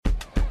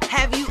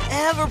Have you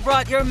ever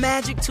brought your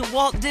magic to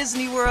Walt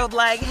Disney World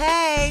like,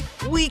 hey,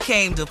 we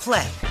came to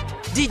play?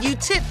 Did you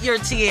tip your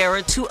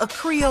tiara to a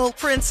Creole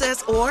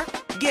princess or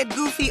get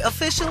goofy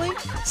officially?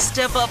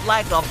 Step up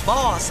like a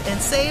boss and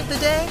save the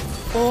day?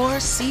 Or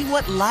see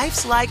what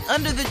life's like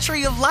under the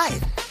tree of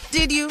life?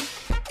 Did you?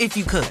 If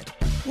you could.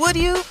 Would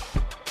you?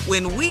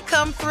 When we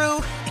come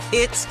through,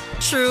 it's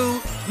true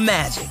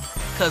magic.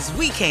 'Cause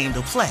we came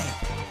to play.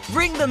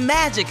 Bring the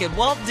magic at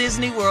Walt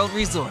Disney World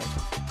Resort.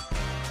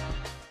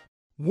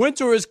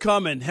 Winter is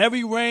coming.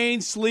 Heavy rain,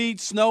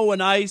 sleet, snow,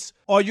 and ice.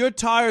 Are your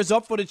tires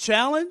up for the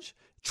challenge?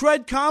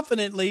 Tread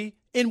confidently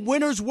in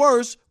winter's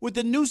worst with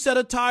the new set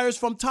of tires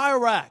from Tire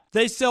Rack.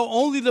 They sell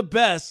only the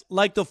best,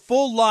 like the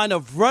full line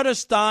of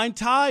Vredestein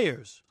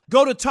tires.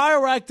 Go to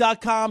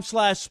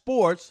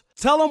TireRack.com/sports.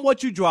 Tell them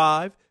what you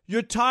drive.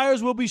 Your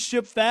tires will be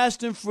shipped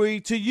fast and free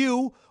to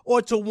you or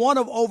to one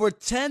of over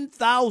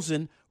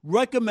 10,000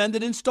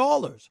 recommended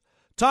installers.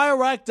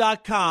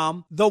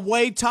 TireRack.com, the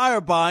way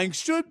tire buying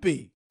should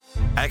be.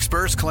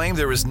 Experts claim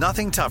there is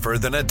nothing tougher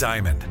than a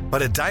diamond.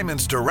 But at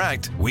Diamonds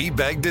Direct, we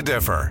beg to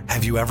differ.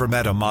 Have you ever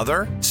met a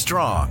mother?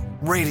 Strong,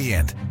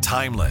 radiant,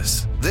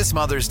 timeless. This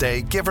Mother's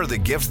Day, give her the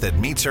gift that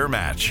meets her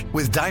match.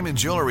 With diamond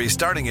jewelry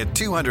starting at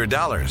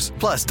 $200.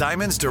 Plus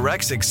Diamonds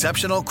Direct's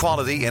exceptional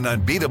quality and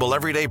unbeatable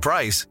everyday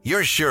price,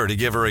 you're sure to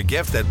give her a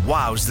gift that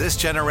wows this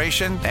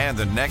generation and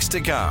the next to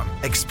come.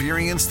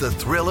 Experience the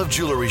thrill of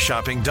jewelry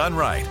shopping done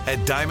right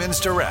at Diamonds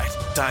Direct.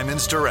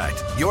 Diamonds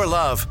Direct. Your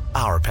love,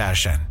 our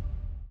passion.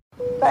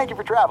 Thank you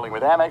for traveling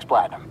with Amex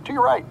Platinum. To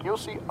your right, you'll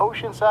see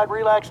oceanside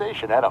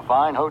relaxation at a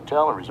fine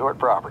hotel and resort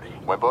property.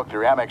 When booked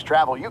through Amex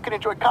Travel, you can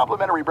enjoy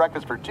complimentary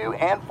breakfast for 2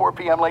 and 4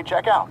 p.m. late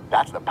checkout.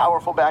 That's the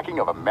powerful backing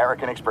of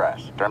American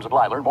Express. Terms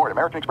apply. Learn more at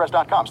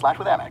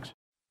americanexpress.com/withAmex.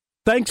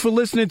 Thanks for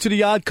listening to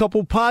the Odd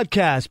Couple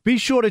podcast. Be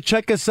sure to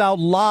check us out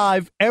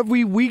live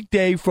every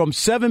weekday from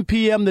 7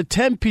 p.m. to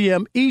 10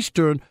 p.m.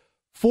 Eastern,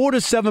 4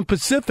 to 7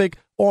 Pacific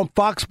on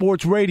Fox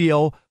Sports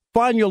Radio.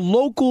 Find your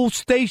local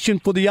station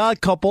for The Odd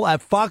Couple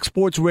at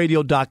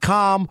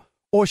foxsportsradio.com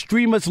or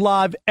stream us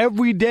live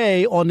every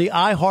day on the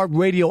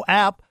iHeartRadio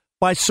app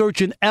by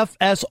searching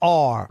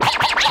FSR. Now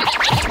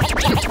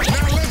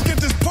let's get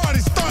this party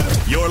started.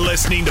 You're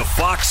listening to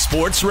Fox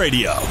Sports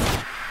Radio.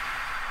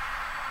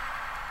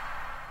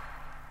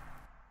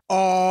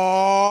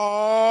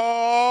 Oh,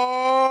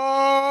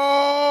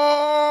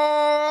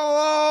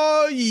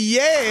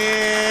 yeah.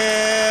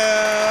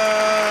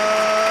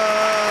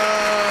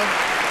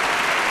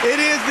 It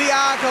is The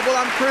Odd Couple.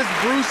 I'm Chris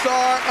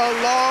Broussard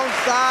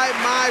alongside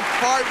my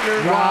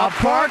partner, Rob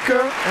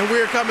Parker. And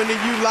we're coming to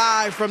you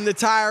live from the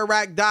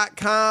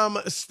TireRack.com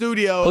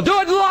studio. We'll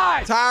do it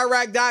live.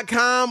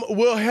 TireRack.com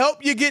will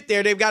help you get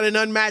there. They've got an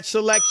unmatched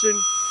selection,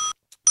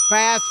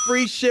 fast,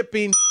 free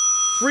shipping,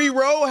 free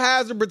road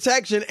hazard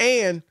protection,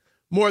 and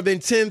more than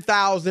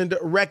 10,000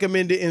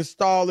 recommended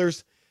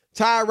installers.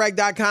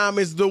 TireRack.com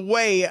is the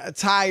way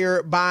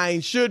tire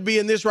buying should be.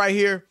 And this right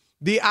here,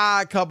 The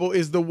Odd Couple,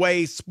 is the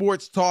way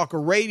sports talk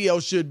radio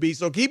should be.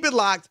 So keep it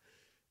locked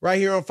right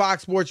here on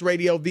Fox Sports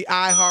Radio, the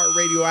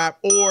iHeartRadio app,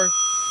 or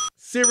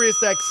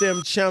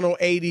SiriusXM Channel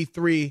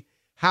 83,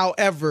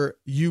 however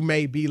you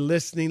may be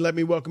listening. Let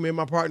me welcome in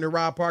my partner,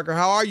 Rob Parker.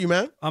 How are you,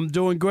 man? I'm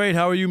doing great.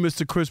 How are you,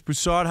 Mr. Chris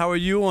Broussard? How are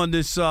you on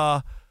this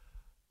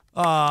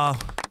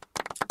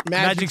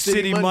Magic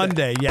City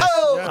Monday? Yes.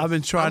 Oh, yes. I've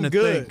been trying to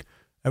good. think.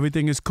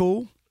 Everything is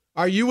cool?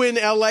 Are you in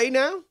L.A.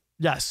 now?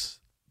 Yes.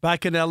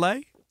 Back in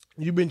L.A.?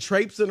 You've been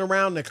traipsing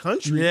around the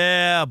country.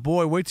 Yeah,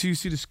 boy. Wait till you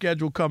see the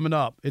schedule coming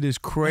up. It is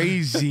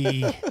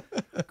crazy.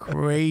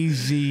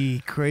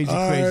 crazy.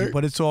 Right.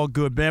 But it's all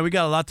good, man. We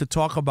got a lot to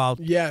talk about.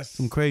 Yes.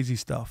 Some crazy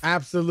stuff.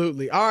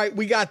 Absolutely. All right.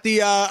 We got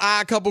the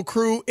Odd Couple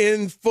crew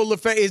in full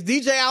effect. Is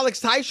DJ Alex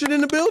Tyshirt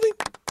in the building?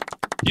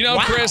 You know,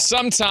 wow. Chris,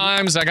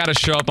 sometimes I got to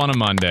show up on a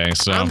Monday.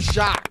 So I'm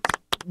shocked.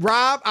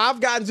 Rob, I've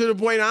gotten to the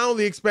point I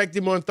only expect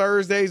him on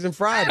Thursdays and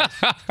Fridays.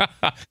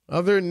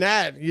 Other than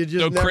that, you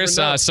just never Chris,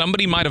 know.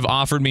 Somebody might have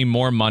offered me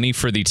more money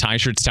for the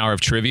Ty-Shirts Tower of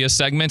Trivia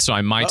segment, so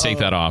I might take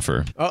that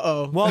offer.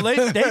 Well,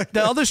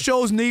 the other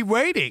shows need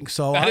ratings,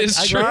 so that is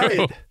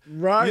true.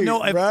 Right. You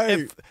know,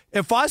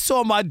 if I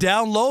saw my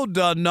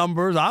download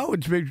numbers, I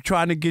would be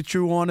trying to get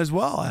you on as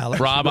well, Alex.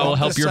 Rob, I will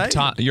help your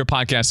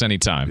podcast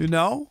anytime. You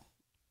know,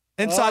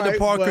 Inside the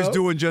Parker's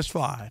doing just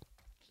fine.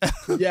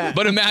 Yeah,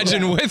 but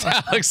imagine with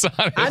Alex on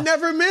it. I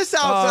never miss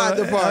outside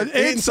the park.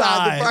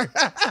 Inside the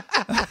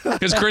park.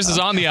 Because Chris is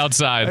on the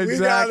outside.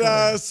 Exactly. We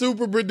got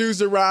super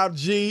producer Rob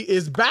G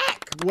is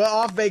back. Well,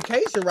 off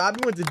vacation. Rob,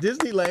 he went to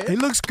Disneyland. He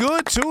looks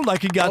good, too,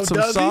 like he got some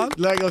does sun.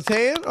 He? Like a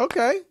tan?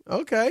 Okay.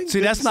 See,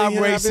 that's not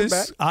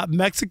racist.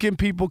 Mexican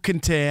people can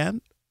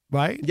tan,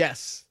 right?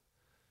 Yes,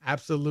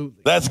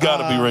 absolutely. That's got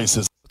to be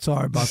racist.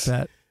 Sorry about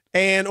that.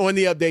 And on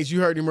the updates,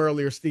 you heard him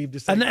earlier, Steve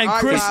DeSager. And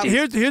Chris,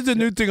 here's the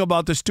new thing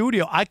about the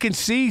studio. I can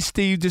see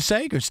Steve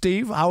DeSager.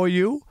 Steve, how are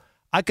you?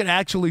 I can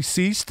actually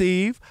see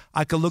Steve.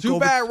 I can look over. Too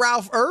bad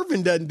Ralph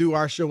Irvin doesn't do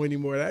our show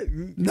anymore. That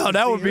would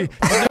be. You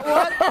know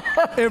what?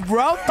 If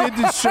Ralph did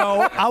the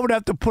show, I would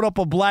have to put up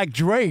a black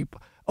drape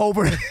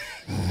over.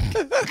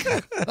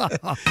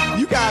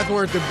 You guys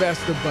weren't the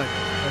best of buddies.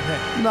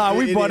 Okay. No,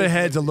 we butted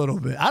heads a little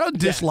bit. I don't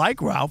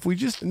dislike Ralph. We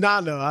just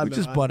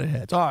butted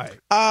heads. All right.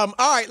 All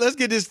right, let's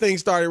get this thing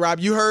started, Rob.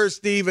 You heard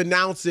Steve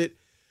announce it.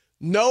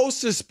 No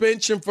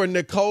suspension for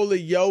Nikola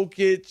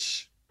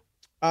Jokic.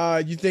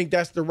 You think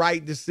that's the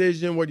right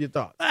decision? What are your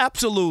thoughts?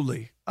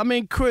 Absolutely. I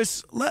mean,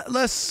 Chris,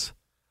 let's.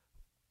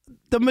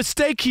 The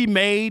mistake he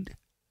made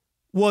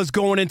was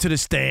going into the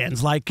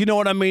stands. Like, you know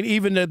what I mean?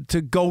 Even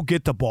to go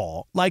get the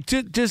ball. Like,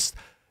 just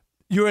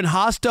you're in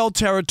hostile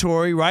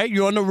territory, right?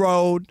 You're on the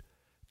road.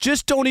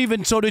 Just don't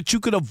even, so that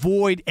you could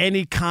avoid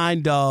any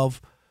kind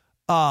of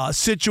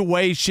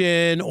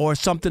situation or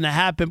something to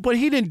happen. But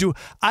he didn't do.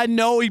 I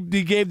know he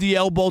gave the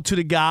elbow to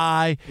the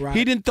guy. Right.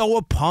 He didn't throw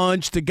a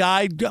punch. The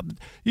guy,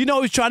 he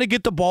was trying to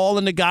get the ball,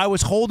 and the guy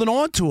was holding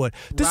on to it.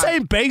 This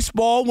ain't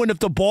baseball when if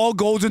the ball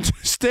goes into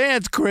the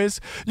stands, Chris,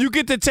 you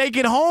get to take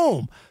it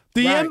home.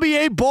 The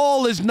NBA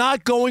ball is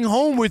not going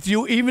home with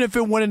you, even if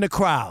it went in the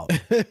crowd.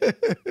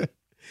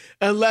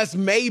 Unless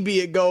maybe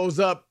it goes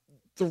up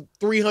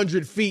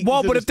 300 feet.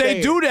 Well, but if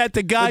they do that,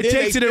 the guy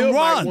takes it and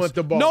runs.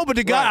 No, but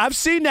the guy, I've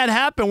seen that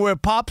happen where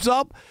it pops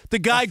up. The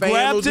guy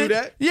grabs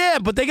it. Yeah,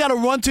 but they got to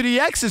run to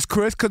the X's,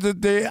 Chris, because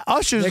the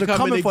ushers are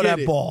coming for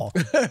that ball.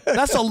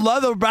 That's a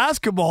leather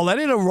basketball. That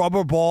ain't a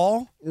rubber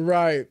ball.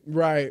 Right.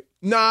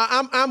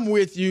 Nah, I'm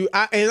with you,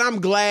 and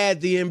I'm glad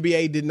the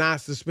NBA did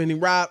not suspend him.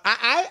 Rob,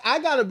 I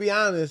got to be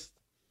honest.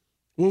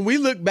 When we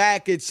look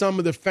back at some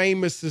of the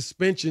famous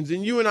suspensions,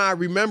 and you and I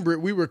remember it,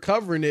 we were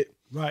covering it.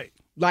 Right.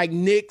 Like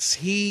Knicks,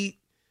 Heat,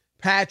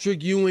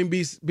 Patrick Ewing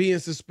being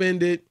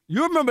suspended.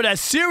 You remember that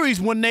series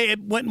when they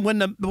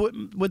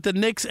with the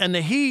Knicks and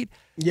the Heat?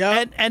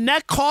 Yeah. And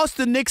that cost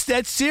the Knicks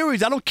that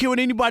series. I don't care what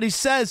anybody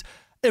says.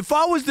 If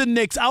I was the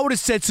Knicks, I would have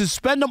said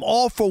suspend them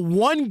all for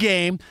one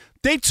game.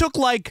 They took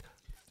like.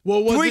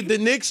 Well, was it the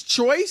Knicks'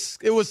 choice?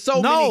 It was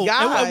many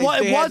guys. It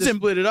wasn't. Had to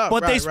split it up.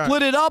 But they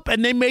split it up,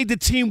 and they made the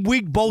team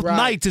weak both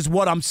nights, is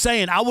what I'm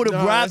saying. I would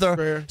have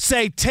rather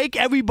say take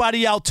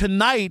everybody out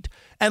tonight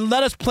and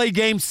let us play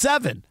Game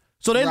 7.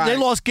 So they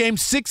lost Game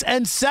 6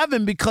 and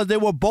 7 because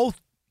both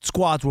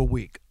squads were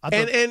weak.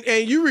 And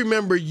you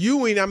remember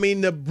Ewing, I mean,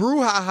 the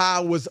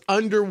brouhaha was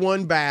under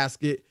one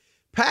basket.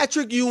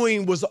 Patrick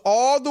Ewing was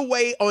all the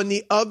way on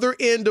the other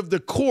end of the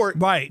court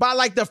by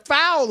like the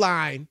foul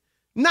line.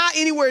 Not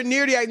anywhere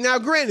near the – now,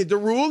 granted, the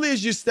rule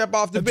is you step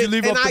off the bench,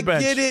 and I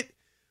get it.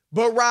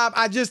 But, Rob,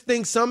 I just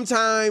think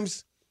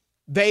sometimes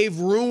they've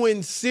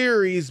ruined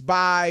series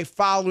by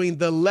following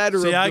the letter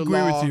of the law. I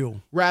agree with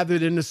you. Rather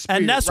than the spirit.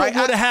 And that's what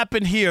would have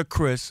happened here,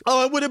 Chris.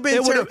 Oh, it would have been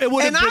I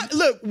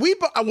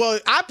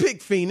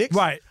picked Phoenix.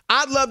 Right.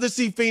 I'd love to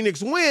see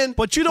Phoenix win.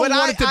 But you don't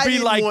want it to be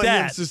like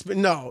that.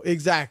 No,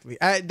 exactly.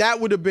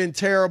 That would have been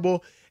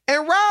terrible.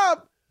 And,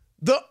 Rob,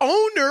 the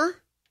owner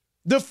 –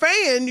 the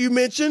fan you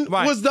mentioned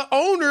was the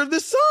owner of the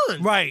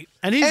Sun. Right.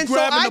 And he's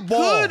grabbing the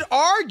ball. I could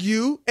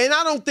argue, and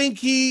I don't think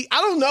I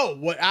don't know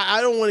what,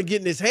 I don't want to get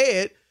in his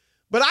head,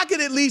 but I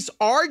could at least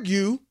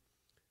argue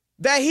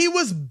that he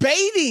was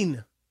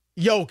baiting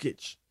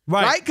Jokic.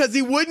 Right? Because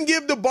he wouldn't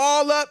give the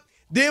ball up.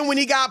 Then when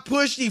he got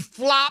pushed, he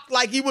flopped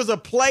like he was a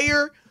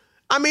player.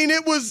 I mean,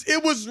 it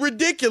was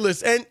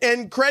ridiculous.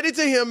 And credit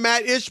to him,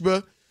 Matt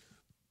Ishbia,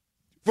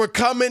 for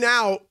coming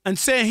out and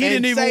saying he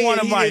didn't even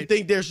want to fight. He didn't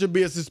think there should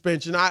be a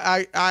suspension.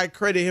 I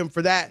credit him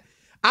for that.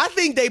 I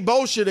think they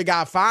both should have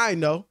got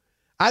fined, though.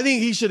 I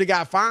think he should have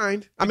got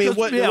fined. I mean,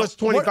 what's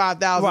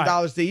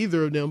 $25,000 to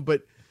either of them?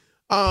 But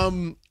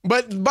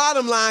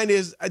bottom line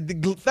is,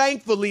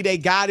 thankfully they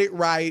got it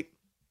right,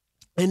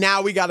 and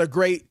now we got a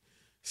great.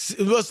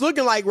 It's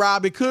looking like,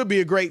 Rob, it could be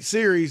a great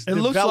series. It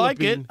looks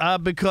like it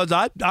because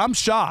I'm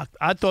shocked.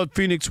 I thought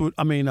Phoenix would.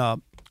 I mean, I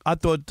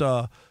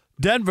thought.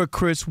 Denver,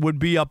 Chris, would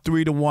be up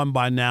 3-1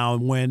 by now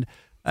and win.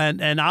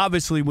 And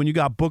obviously, when you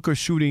got Booker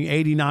shooting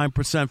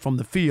 89% from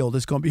the field,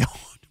 it's going to be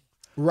hard.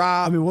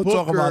 Rob, I mean, we'll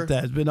talk about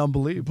that. It's been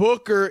unbelievable.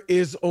 Booker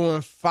is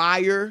on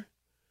fire.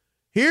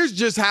 Here's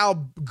just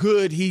how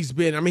good he's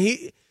been. I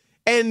mean,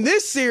 and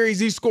this series,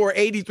 he scored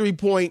 83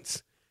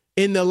 points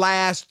in the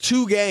last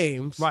 2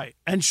 games. Right.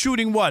 And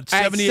shooting what?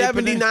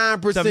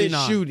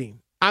 79% shooting.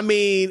 I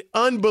mean,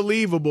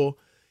 unbelievable.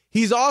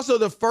 He's also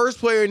the first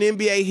player in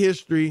NBA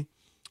history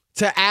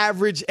to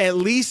average at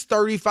least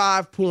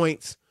 35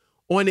 points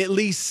on at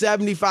least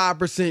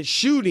 75%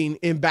 shooting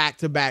in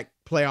back-to-back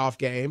playoff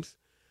games.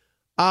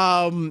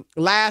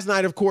 Last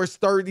night, of course,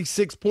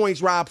 36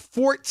 points, Rob,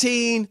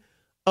 14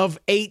 of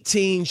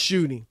 18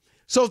 shooting.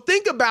 So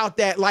think about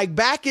that. Like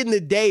back in the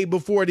day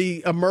before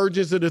the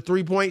emergence of the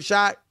three-point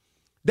shot,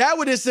 that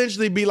would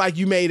essentially be like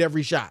you made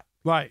every shot.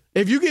 Right.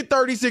 If you get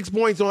 36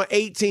 points on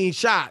 18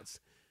 shots,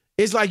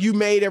 it's like you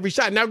made every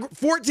shot. Now,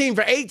 14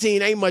 for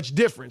 18 ain't much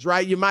difference,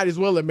 right? You might as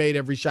well have made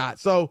every shot.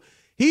 So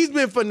he's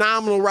been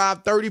phenomenal,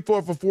 Rob,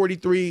 34 for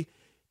 43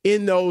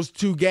 in those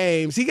 2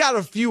 games. He got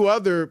a few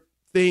other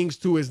things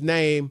to his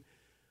name.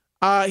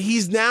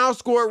 He's now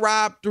scored,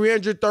 Rob,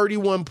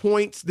 331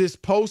 points this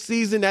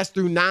postseason. That's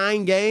through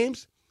 9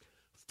 games.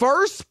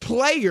 First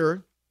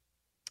player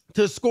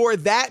to score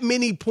that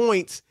many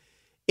points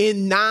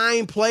in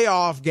 9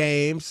 playoff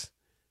games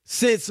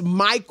since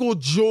Michael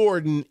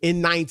Jordan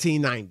in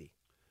 1990.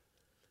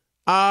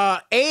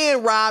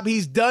 And Rob,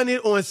 he's done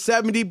it on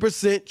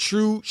 70%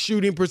 true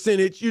shooting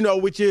percentage,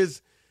 which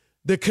is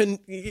the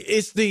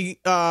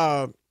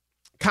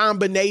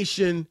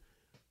combination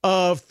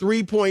of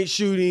 3-point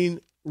shooting,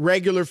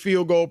 regular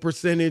field goal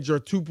percentage, or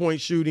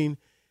 2-point shooting,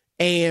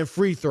 and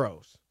free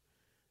throws.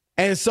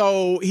 And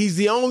so he's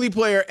the only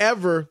player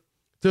ever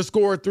to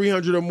score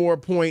 300 or more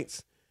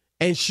points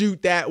and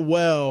shoot that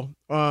well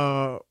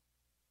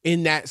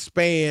in that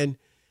span.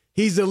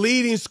 He's the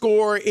leading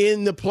scorer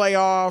in the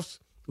playoffs,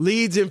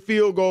 leads in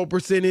field goal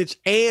percentage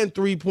and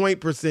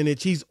 3-point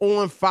percentage. He's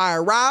on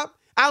fire. Rob,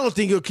 I don't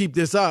think he'll keep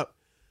this up.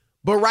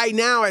 But right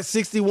now at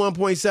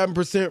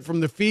 61.7% from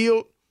the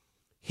field,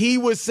 he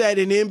would set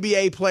an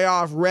NBA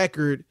playoff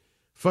record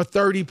for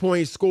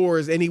 30-point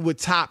scores, and he would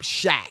top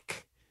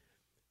Shaq,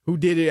 who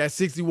did it at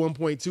 61.2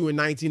 in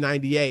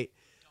 1998.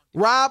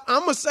 Rob,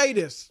 I'm going to say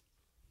this.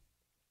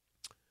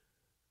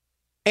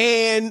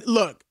 And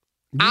look,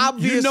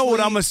 obviously, you know what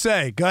I'm going to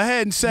say. Go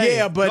ahead and say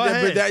it.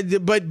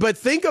 But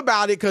think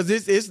about it, because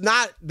it's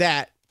not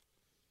that.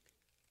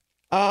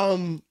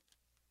 Kevin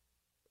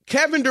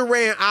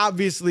Durant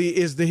obviously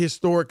is the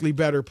historically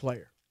better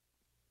player.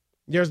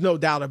 There's no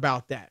doubt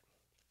about that.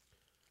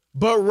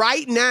 But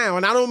right now,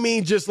 and I don't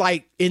mean just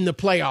like in the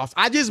playoffs,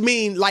 I just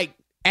mean like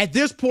at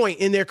this point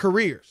in their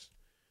careers,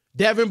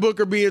 Devin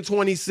Booker being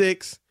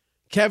 26,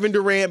 Kevin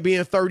Durant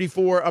being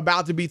 34,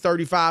 about to be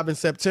 35 in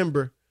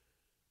September,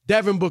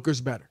 Devin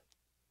Booker's better.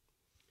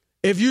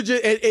 If you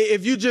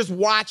just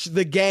watch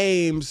the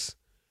games,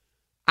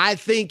 I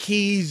think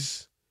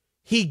he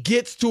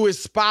gets to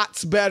his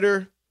spots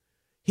better.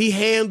 He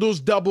handles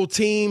double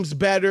teams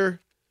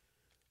better.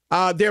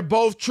 They're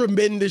both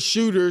tremendous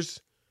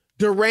shooters.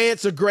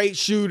 Durant's a great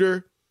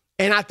shooter,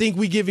 and I think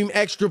we give him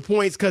extra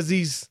points because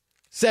he's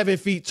 7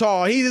 feet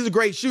tall. He is a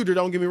great shooter,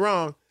 don't get me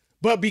wrong,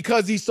 but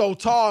because he's so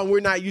tall and we're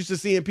not used to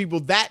seeing people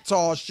that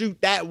tall shoot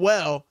that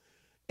well,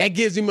 that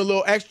gives him a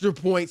little extra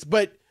points,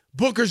 but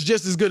Booker's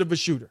just as good of a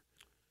shooter.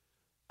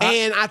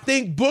 And I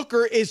think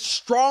Booker is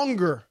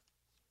stronger.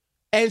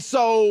 And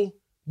so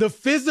the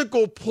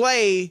physical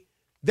play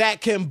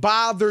that can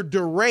bother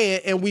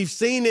Durant, and we've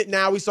seen it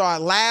now. We saw it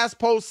last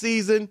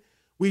postseason.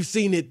 We've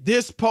seen it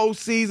this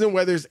postseason,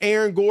 whether it's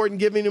Aaron Gordon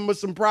giving him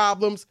some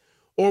problems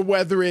or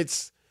whether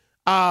it's,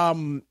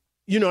 in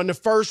the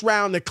first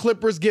round, the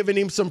Clippers giving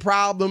him some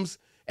problems.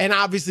 And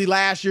obviously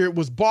last year it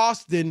was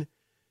Boston.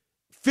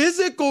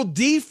 Physical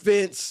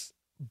defense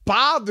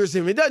bothers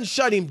him. It doesn't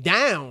shut him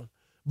down,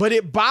 but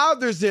it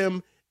bothers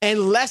him and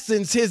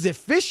lessens his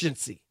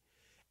efficiency.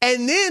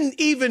 And then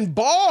even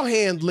ball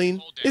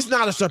handling, it's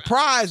not a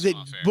surprise that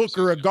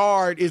Booker, a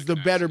guard, is the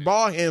better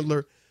ball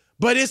handler,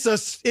 but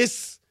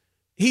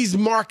he's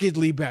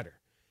markedly better.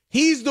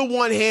 He's the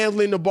one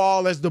handling the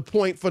ball as the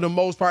point for the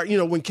most part,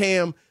 when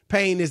Cam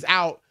Payne is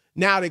out,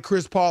 now that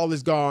Chris Paul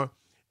is gone.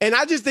 And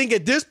I just think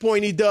at this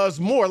point he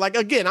does more. Like,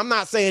 again, I'm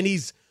not saying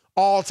he's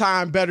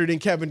all-time better than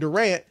Kevin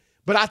Durant,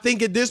 but I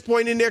think at this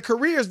point in their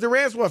careers,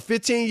 Durant's,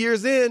 15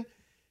 years in,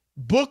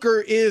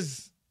 Booker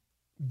is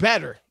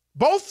better.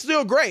 Both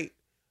still great,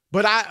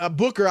 but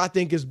Booker, I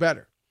think, is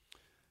better.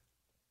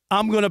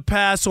 I'm going to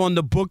pass on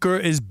the Booker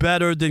is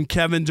better than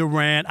Kevin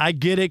Durant. I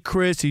get it,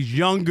 Chris. He's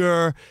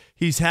younger.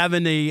 He's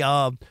having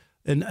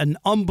an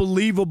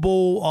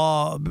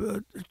unbelievable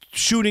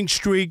shooting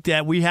streak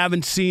that we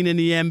haven't seen in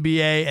the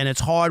NBA, and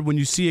it's hard when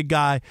you see a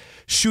guy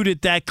shoot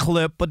at that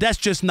clip, but that's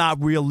just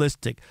not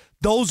realistic.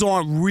 Those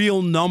aren't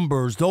real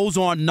numbers. Those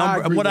aren't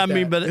numbers. What I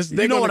mean, but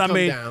you know what I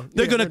mean?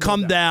 They're going to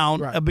come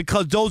down right,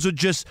 because those are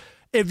just –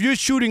 if you're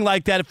shooting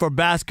like that for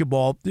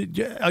basketball,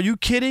 are you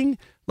kidding?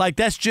 Like,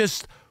 that's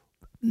just –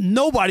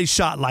 nobody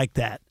shot like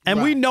that. And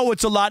right, we know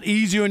it's a lot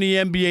easier in the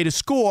NBA to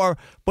score,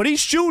 but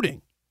he's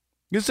shooting.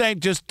 This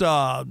ain't just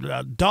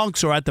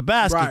dunks or at the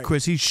basket, right,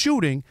 Chris. He's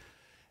shooting.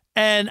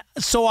 And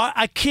so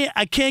I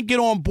can't get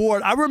on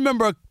board. I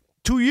remember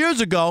 2 years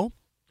ago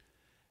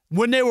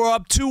when they were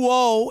up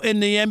 2-0 in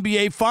the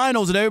NBA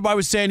Finals and everybody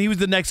was saying he was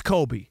the next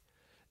Kobe.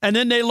 And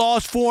then they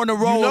lost 4 in a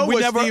row. You know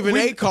what Stephen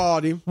A.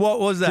 called him? What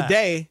was that?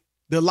 Today,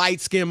 the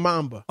light-skinned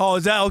Mamba. Oh,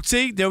 is that? Oh,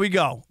 see? There we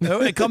go.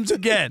 It comes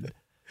again.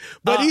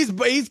 But he's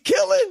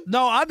killing.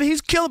 No,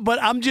 he's killing.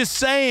 But I'm just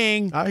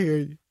saying. I hear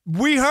you.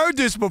 We heard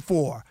this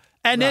before.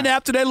 And then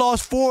after they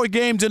lost 4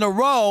 games in a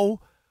row,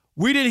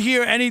 we didn't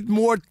hear any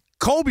more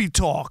Kobe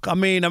talk. I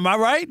mean, am I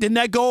right? Didn't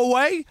that go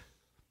away?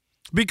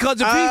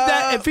 Because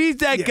if he's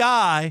that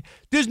guy,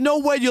 there's no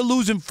way you're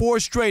losing 4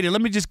 straight. And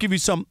let me just give you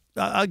some.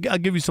 I'll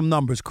give you some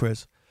numbers,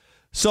 Chris.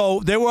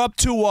 So they were up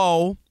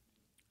 2-0,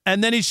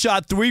 and then he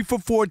shot 3 for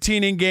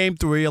 14 in Game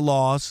 3, a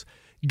loss.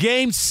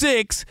 Game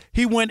 6,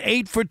 he went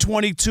 8 for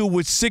 22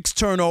 with 6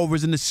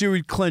 turnovers in the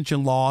series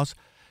clinching loss.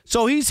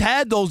 So he's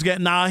had those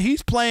games. Now,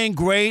 he's playing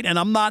great, and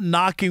I'm not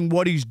knocking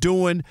what he's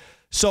doing.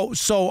 So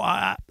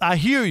I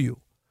hear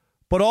you.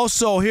 But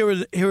also, here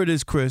it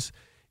is, Chris.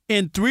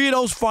 In 3 of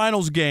those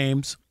finals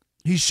games,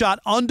 he shot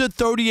under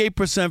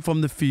 38% from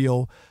the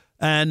field.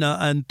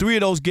 And 3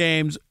 of those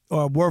games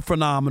were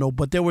phenomenal,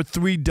 but there were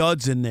 3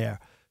 duds in there.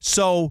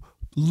 So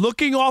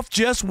looking off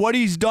just what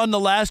he's done the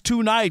last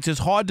 2 nights, it's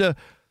hard to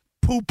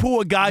poo-poo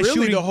a guy really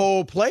shooting the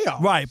whole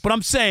playoff. Right, but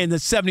I'm saying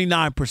that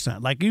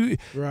 79%. Like you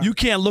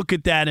can't look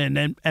at that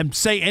and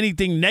say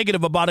anything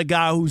negative about a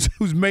guy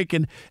who's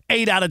making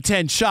 8 out of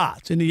 10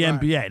 shots in the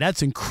NBA.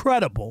 That's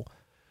incredible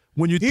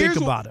when you think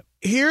about it.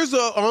 Here's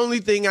the only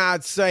thing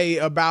I'd say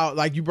about,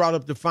 like you brought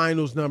up the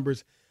finals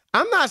numbers.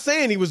 I'm not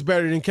saying he was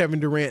better than Kevin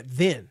Durant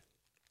then.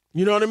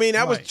 You know what I mean?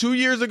 That was 2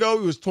 years ago.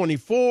 He was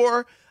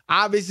 24,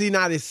 obviously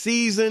not as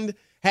seasoned,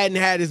 hadn't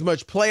had as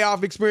much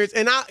playoff experience.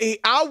 And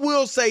I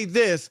will say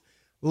this.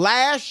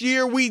 Last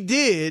year, we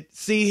did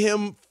see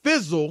him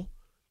fizzle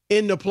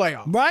in the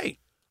playoffs. Right.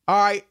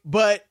 All right.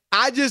 But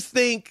I just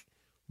think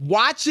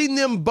watching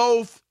them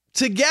both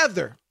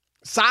together,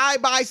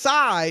 side by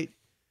side,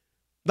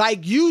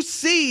 like you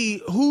see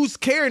who's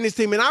carrying this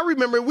team. And I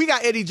remember we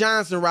got Eddie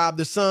Johnson, Rob,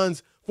 the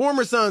Suns,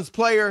 former Suns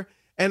player,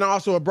 and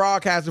also a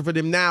broadcaster for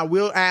them now.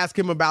 We'll ask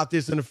him about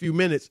this in a few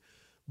minutes.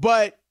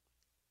 But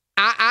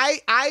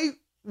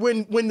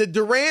when the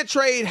Durant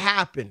trade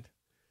happened,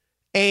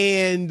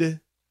 and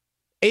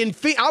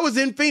I was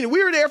in Phoenix.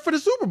 We were there for the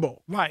Super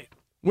Bowl. Right.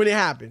 When it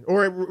happened.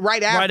 Or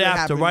right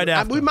after. Right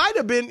after. We might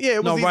have been,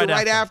 it was either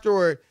right after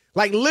or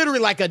like literally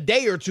like a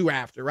day or two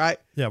after, right?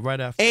 Yeah, right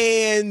after.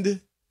 And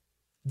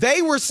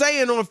they were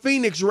saying on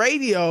Phoenix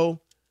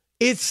radio,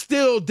 it's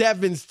still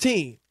Devin's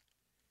team.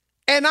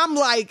 And I'm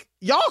like,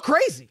 y'all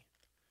crazy.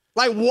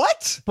 Like,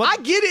 what? But I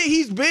get it.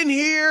 He's been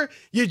here.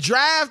 You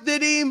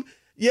drafted him.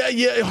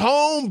 You're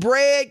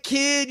homebred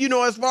kid,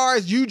 as far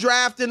as you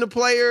drafting the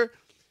player.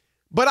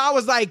 But I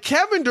was like,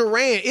 Kevin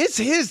Durant, it's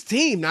his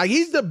team. Now,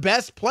 he's the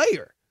best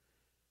player.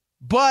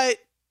 But,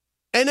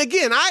 and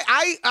again,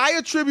 I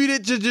attribute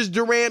it to just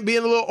Durant being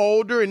a little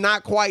older and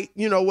not quite,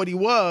 what he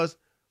was.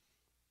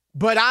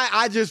 But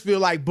I just feel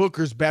like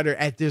Booker's better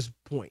at this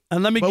point.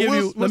 And let me give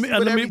you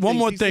one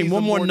more thing,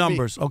 one more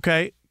numbers,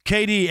 okay?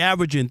 KD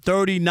averaging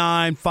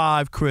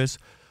 39.5, Chris,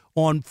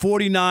 on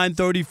 49,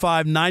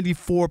 35,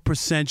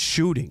 94%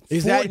 shooting.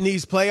 Is that in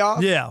these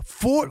playoffs? Yeah,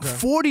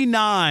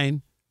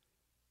 49,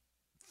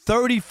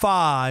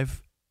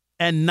 35,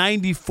 and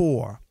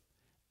 94.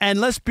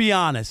 And let's be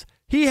honest,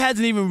 he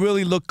hasn't even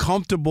really looked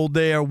comfortable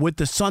there with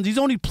the Suns. He's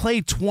only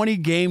played 20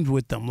 games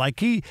with them.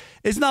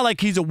 It's not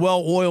like he's a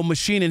well-oiled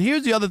machine. And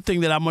here's the other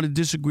thing that I'm going to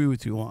disagree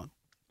with you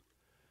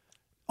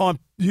on.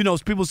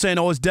 People saying,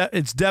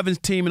 it's Devin's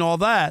team and all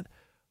that.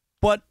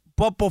 But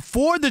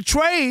before the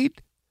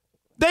trade,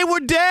 they were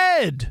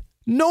dead.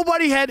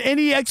 Nobody had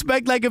any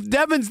like if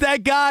Devin's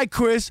that guy,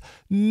 Chris,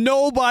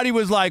 nobody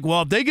was like,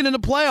 well, if they get in the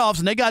playoffs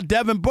and they got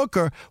Devin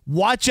Booker,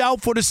 watch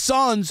out for the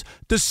Suns.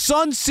 The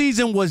Suns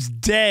season was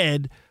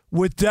dead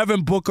with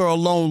Devin Booker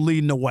alone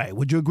leading the way.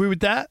 Would you agree with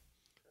that?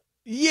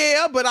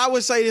 Yeah, but I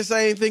would say the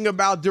same thing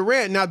about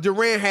Durant. Now,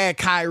 Durant had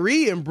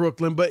Kyrie in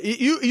Brooklyn, but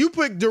you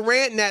put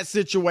Durant in that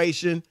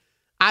situation,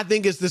 I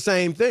think it's the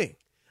same thing.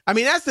 I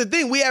mean, that's the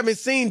thing. We haven't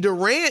seen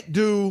Durant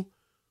do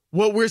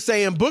what we're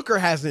saying Booker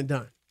hasn't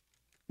done.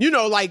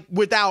 Like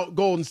without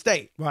Golden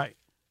State. Right.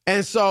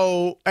 And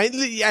so at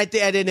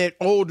an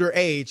older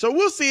age. So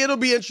we'll see. It'll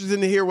be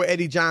interesting to hear what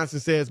Eddie Johnson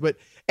says. But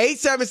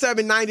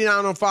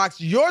 877-99 on Fox,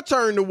 your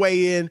turn to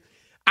weigh in.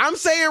 I'm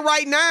saying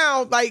right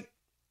now, like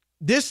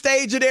this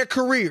stage of their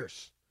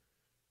careers,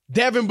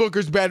 Devin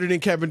Booker's better than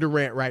Kevin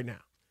Durant right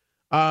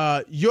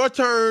now. Your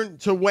turn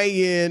to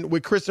weigh in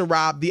with Chris and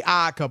Rob, the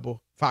Odd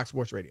Couple, Fox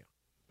Sports Radio.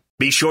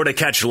 Be sure to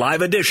catch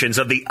live editions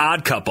of The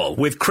Odd Couple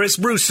with Chris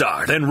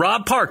Broussard and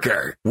Rob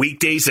Parker.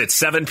 Weekdays at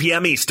 7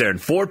 p.m. Eastern,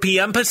 4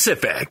 p.m.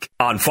 Pacific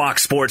on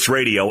Fox Sports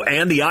Radio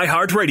and the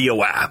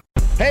iHeartRadio app.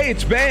 Hey,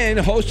 it's Ben,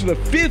 host of the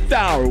Fifth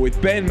Hour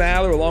with Ben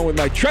Maller, along with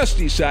my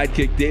trusty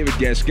sidekick, David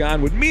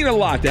Gascon. Would mean a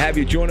lot to have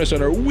you join us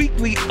on our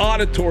weekly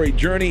auditory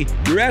journey.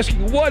 You're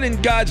asking, what in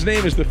God's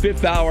name is the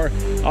Fifth Hour?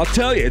 I'll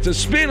tell you, it's a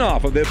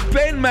spin-off of the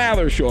Ben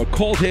Maller Show, a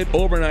cult hit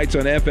overnights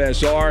on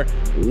FSR.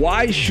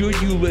 Why should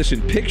you listen?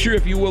 Picture,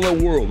 if you will, a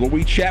world where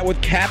we chat with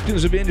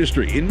captains of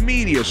industry in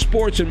media,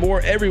 sports, and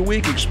more every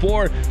week.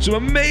 Explore some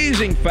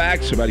amazing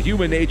facts about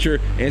human nature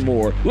and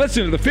more.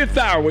 Listen to the Fifth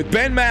Hour with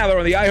Ben Maller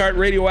on the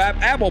iHeartRadio app,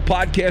 Apple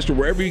Podcast, or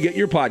wherever you get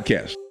your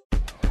podcast.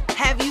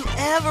 Have you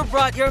ever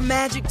brought your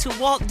magic to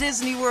Walt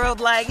Disney World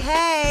like,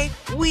 hey,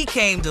 we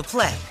came to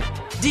play?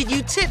 Did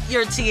you tip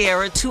your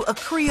tiara to a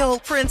Creole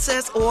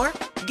princess or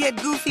get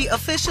goofy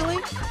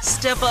officially?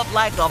 Step up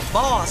like a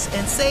boss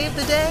and save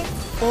the day?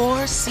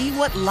 Or see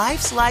what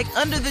life's like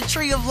under the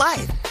tree of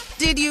life?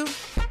 Did you?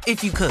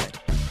 If you could.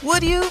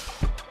 Would you?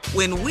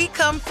 When we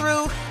come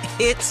through,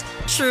 it's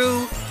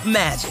true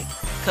magic.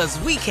 'Cause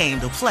we came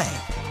to play.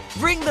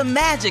 Bring the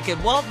magic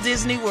at Walt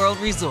Disney World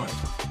Resort.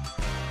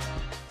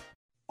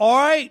 All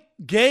right,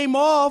 game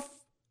off.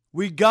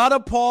 We got to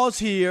pause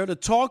here to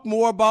talk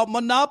more about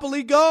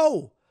Monopoly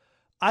Go.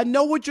 I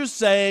know what you're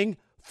saying.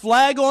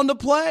 Flag on the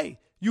play.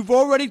 You've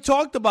already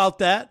talked about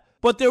that,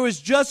 but there is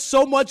just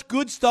so much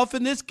good stuff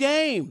in this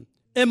game.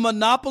 In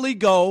Monopoly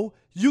Go,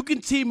 you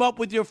can team up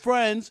with your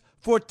friends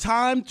for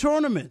timed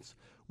tournaments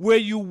where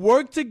you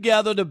work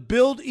together to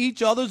build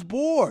each other's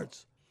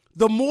boards.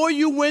 The more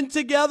you win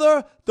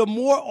together, the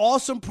more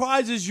awesome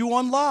prizes you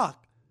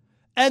unlock.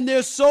 And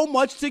there's so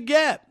much to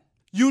get.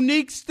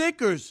 Unique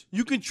stickers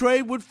you can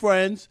trade with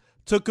friends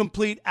to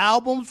complete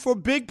albums for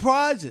big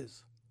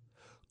prizes.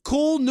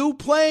 Cool new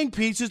playing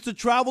pieces to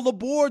travel the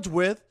boards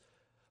with.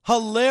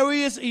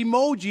 Hilarious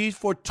emojis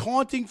for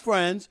taunting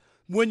friends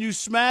when you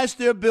smash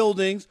their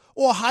buildings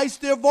or heist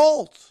their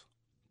vaults.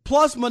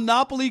 Plus,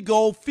 Monopoly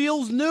Go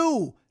feels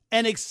new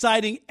and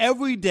exciting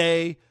every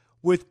day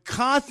with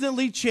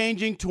constantly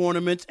changing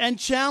tournaments and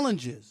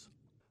challenges.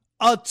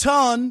 A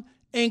ton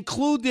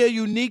include their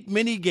unique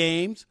mini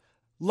games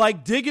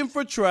like digging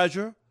for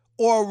treasure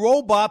or a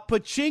robot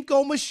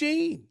pachinko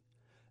machine.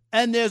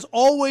 And there's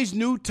always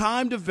new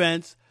timed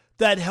events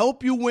that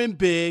help you win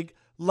big,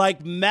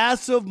 like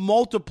massive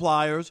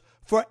multipliers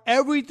for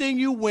everything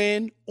you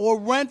win or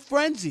rent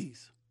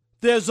frenzies.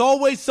 There's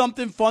always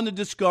something fun to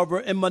discover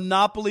in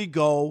Monopoly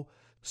Go,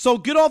 so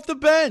get off the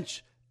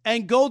bench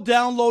and go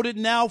download it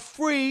now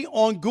free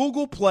on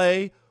Google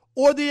Play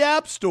or the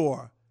App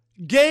Store.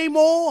 Game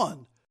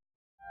on!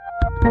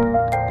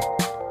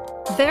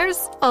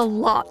 There's a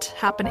lot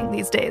happening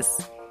these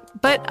days,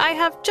 but I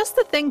have just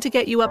the thing to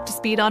get you up to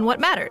speed on what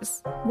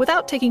matters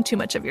without taking too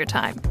much of your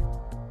time.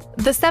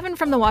 The 7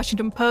 from the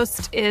Washington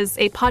Post is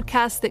a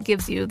podcast that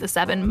gives you the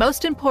 7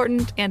 most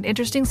important and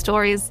interesting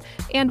stories,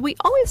 and we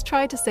always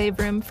try to save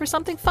room for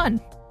something fun.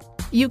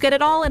 You get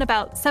it all in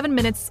about 7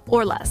 minutes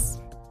or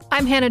less.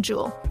 I'm Hannah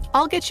Jewell.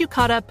 I'll get you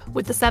caught up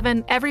with the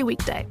 7 every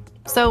weekday.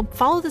 So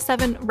follow the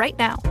 7 right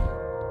now.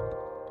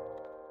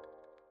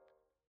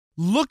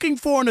 Looking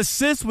for an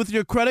assist with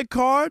your credit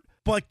card,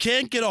 but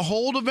can't get a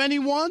hold of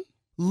anyone?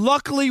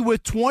 Luckily,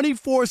 with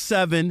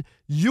 24/7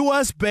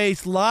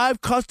 U.S.-based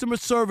live customer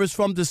service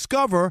from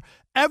Discover,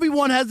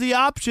 everyone has the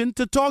option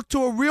to talk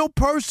to a real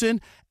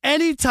person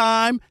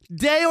anytime,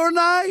 day or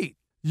night.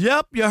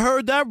 Yep, you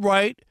heard that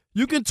right.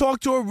 You can talk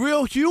to a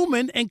real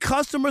human in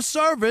customer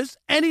service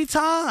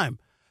anytime.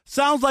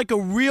 Sounds like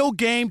a real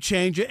game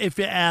changer if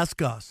you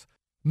ask us.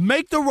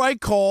 Make the right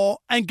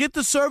call and get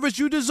the service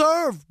you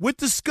deserve with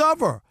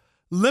Discover.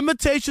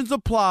 Limitations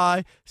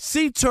apply.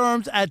 See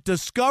terms at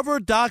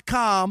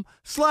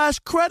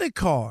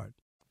discover.com/creditcard.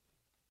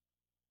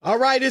 All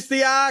right, it's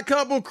the Odd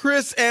Couple,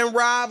 Chris and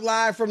Rob,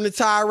 live from the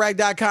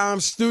TireRack.com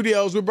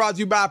studios. We're brought to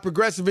you by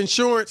Progressive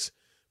Insurance.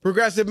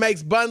 Progressive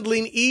makes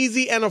bundling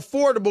easy and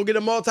affordable. Get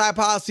a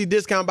multi-policy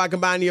discount by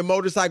combining your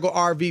motorcycle,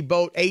 RV,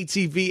 boat,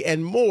 ATV,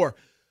 and more.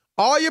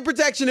 All your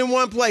protection in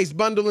one place.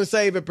 Bundle and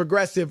save at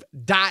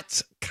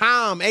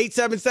Progressive.com.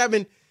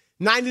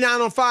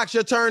 877-99 on Fox.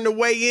 Your turn to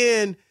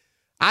weigh in.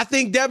 I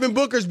think Devin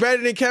Booker's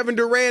better than Kevin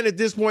Durant at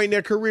this point in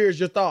their careers.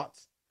 Your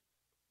thoughts?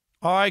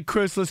 All right,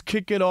 Chris, let's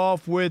kick it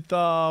off with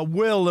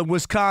Will in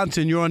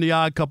Wisconsin. You're on the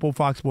Odd Couple,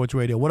 Fox Sports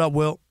Radio. What up,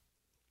 Will?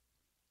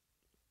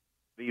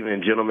 Good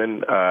evening,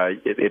 gentlemen.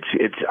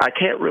 It's I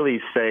can't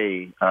really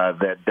say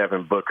that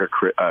Devin Booker,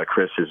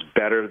 Chris, is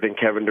better than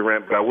Kevin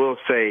Durant, but I will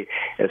say,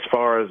 as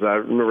far as I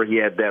remember, he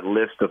had that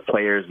list of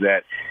players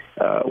that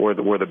were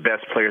the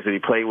best players that he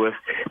played with.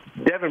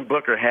 Devin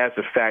Booker has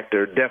a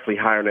factor definitely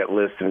higher on that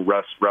list than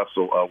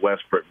Russell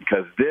Westbrook,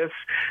 because this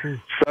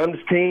Suns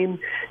team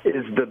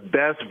is the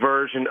best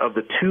version of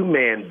the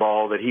two-man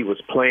ball that he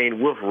was playing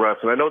with Russ.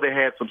 And I know they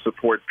had some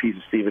support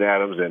pieces, Steven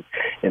Adams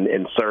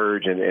and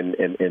Serge and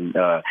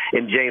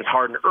James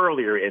Harden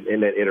earlier in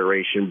that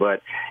iteration,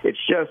 but it's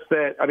just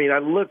that, I mean, I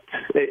looked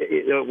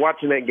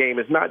watching that game.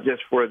 It's not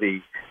just for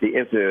the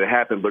incident that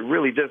happened, but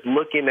really just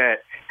looking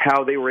at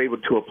how they were able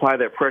to apply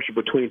that pressure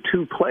between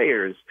two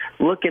players,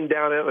 looking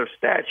down at their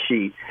stat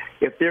sheet.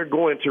 If they're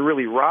going to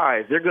really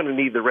rise, they're going to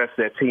need the rest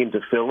of that team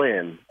to fill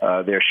in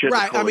their shit.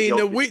 Right. I mean,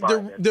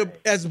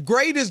 as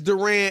great as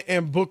Durant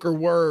and Booker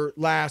were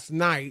last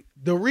night,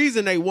 the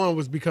reason they won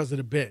was because of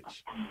the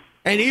bench.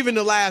 And even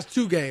the last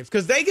two games,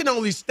 because they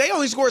only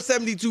scored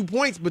 72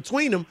 points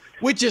between them,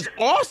 which is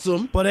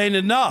awesome. But ain't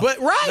enough. But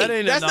that's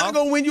enough. not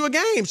going to win you a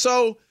game.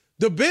 So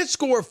the bench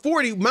scored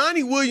 40.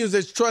 Monty Williams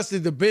has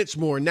trusted the bench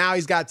more. Now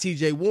he's got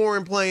T.J.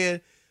 Warren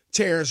playing,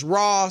 Terrence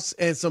Ross,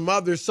 and some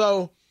others.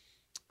 So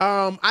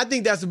I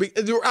think that's a big.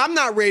 I'm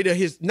not ready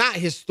to not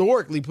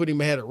historically put him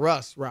ahead of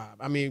Russ, Rob.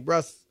 I mean,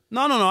 Russ.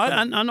 No.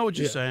 I know what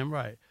you're saying,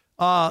 right?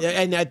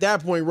 And at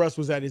that point, Russ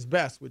was at his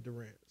best with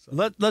Durant. So.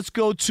 Let's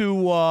go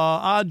to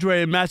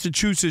Andre in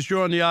Massachusetts.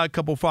 You're on the Odd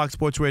Couple, Fox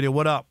Sports Radio.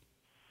 What up?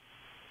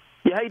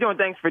 Yeah, how you doing?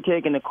 Thanks for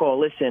taking the call.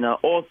 Listen,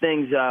 all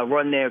things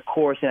run their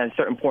course, and at a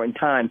certain point in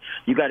time,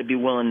 you got to be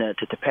willing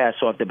to pass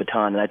off the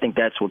baton, and I think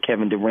that's what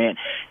Kevin Durant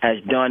has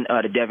done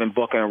to Devin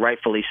Booker, and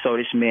rightfully so.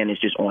 This man is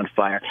just on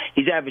fire.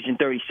 He's averaging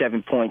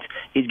 37 points.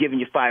 He's giving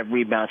you 5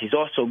 rebounds. He's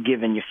also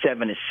giving you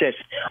 7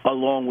 assists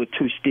along with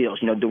 2 steals.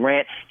 You know,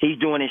 Durant, he's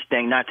doing his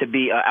thing, not to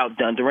be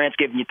outdone. Durant's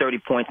giving you 30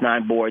 points,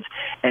 9 boards,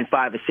 and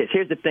 5 assists.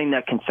 Here's the thing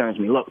that concerns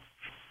me. Look,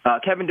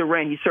 Kevin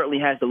Durant, he certainly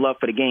has the love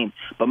for the game,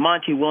 but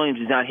Monty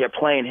Williams is out here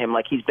playing him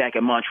like he's back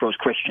at Montrose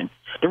Christian.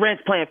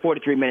 Durant's playing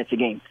 43 minutes a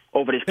game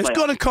over this playoff. It's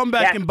going to come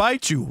back and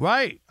bite you,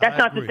 right? That's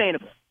not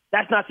sustainable.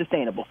 That's not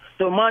sustainable.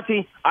 So,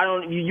 Monty,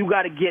 you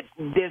got to get –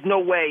 there's no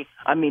way.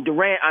 I mean,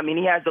 Durant,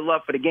 he has the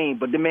love for the game,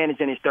 but the man is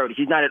in his 30s.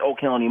 He's not at Oak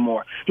Hill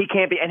anymore. He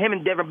can't be – and him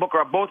and Devin Booker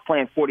are both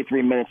playing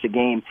 43 minutes a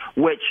game,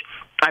 which,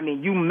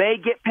 you may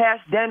get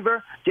past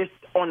Denver just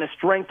on the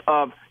strength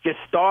of just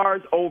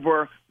stars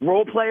over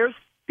role players,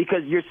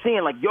 because you're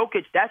seeing, like,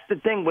 Jokic, that's the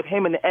thing with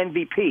him and the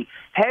MVP.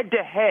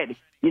 Head-to-head,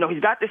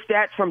 he's got the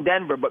stats from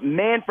Denver, but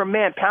man for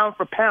man, pound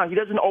for pound, he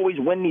doesn't always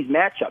win these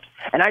matchups.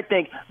 And I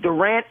think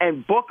Durant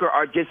and Booker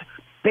are just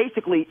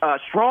basically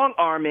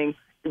strong-arming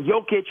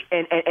Jokic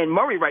and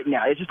Murray right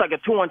now. It's just like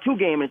a 2-on-2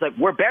 game, and it's like,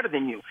 we're better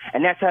than you.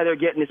 And that's how they're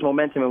getting this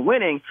momentum and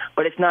winning,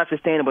 but it's not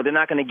sustainable. They're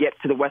not going to get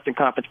to the Western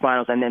Conference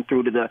Finals and then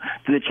through to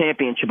the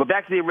championship. But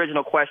back to the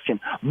original question.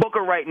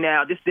 Booker right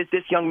now, this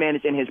young man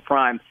is in his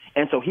prime,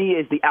 and so he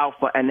is the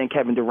alpha, and then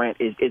Kevin Durant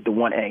is the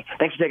 1A.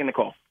 Thanks for taking the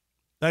call.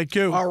 Thank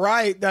you. All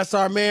right. That's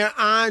our man,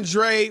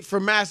 Andre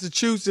from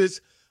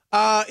Massachusetts.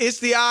 It's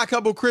the Odd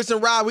Couple, Chris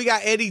and Rob. We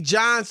got Eddie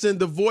Johnson,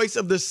 the voice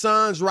of the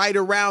Suns, right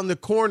around the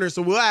corner.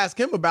 So we'll ask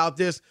him about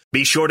this.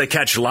 Be sure to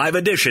catch live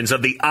editions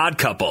of The Odd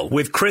Couple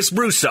with Chris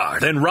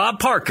Broussard and Rob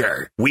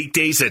Parker.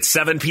 Weekdays at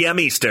 7 p.m.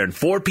 Eastern,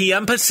 4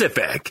 p.m.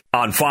 Pacific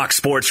on Fox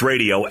Sports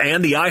Radio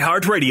and the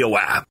iHeartRadio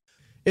app.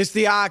 It's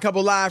the Odd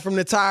Couple live from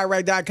the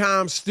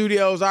TireRack.com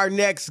studios. Our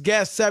next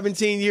guest,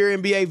 17-year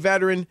NBA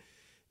veteran,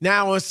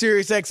 now on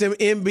SiriusXM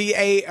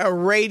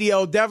NBA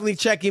radio. Definitely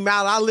check him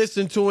out. I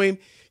listened to him.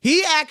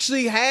 He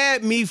actually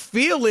had me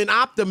feeling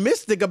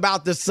optimistic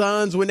about the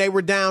Suns when they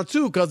were down,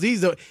 too, because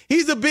he's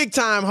a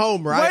big-time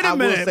homer. Wait a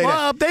minute,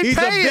 Rob. They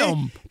pay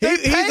him.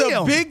 He's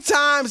a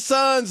big-time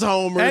Suns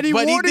homer, and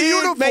but he did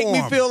uniform. make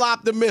me feel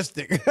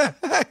optimistic.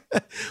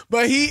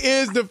 But he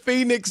is the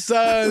Phoenix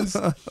Suns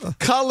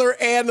color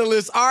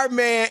analyst, our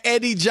man,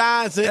 Eddie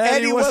Johnson.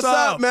 Eddie, what's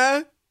up,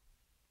 man?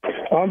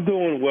 I'm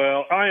doing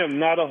well. I am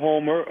not a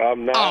homer.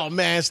 I'm not. Oh,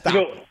 man, stop.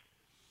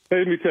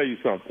 Let me tell you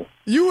something.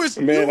 You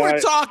were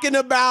talking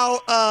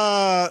about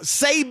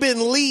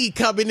Saban Lee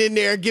coming in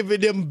there giving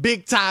them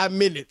big time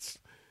minutes.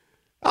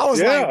 I was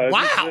like,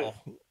 wow,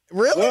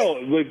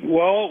 really?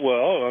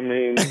 Well. I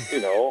mean,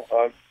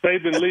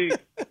 Saban Lee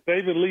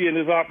and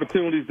his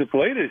opportunities to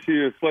play this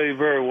year has played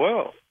very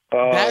well.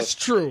 That's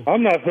true.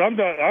 I'm not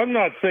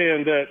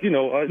saying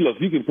that. Look,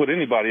 you can put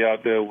anybody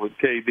out there with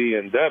KD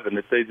and Devin.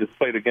 If they just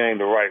play the game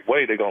the right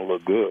way, they're gonna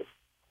look good.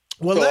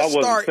 Well, so let's I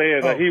wasn't start.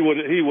 saying that he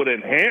would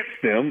enhance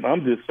them.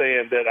 I'm just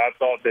saying that I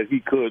thought that he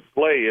could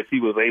play if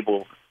he was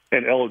able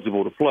and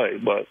eligible to play.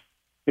 But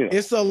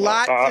it's a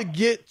lot to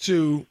get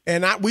to,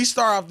 and we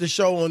start off the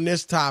show on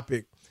this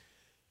topic.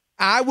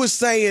 I was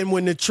saying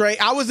when the trade,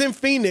 I was in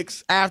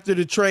Phoenix after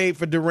the trade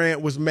for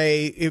Durant was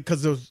made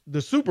because of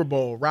the Super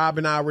Bowl. Rob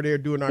and I were there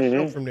doing our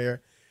show from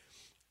there.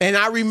 And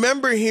I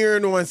remember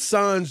hearing on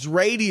Suns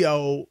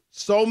radio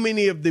so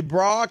many of the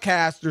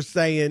broadcasters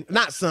saying,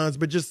 not Suns,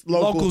 but just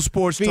local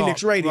sports Phoenix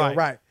talk. Radio,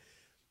 right,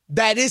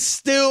 that it's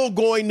still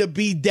going to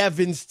be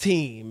Devin's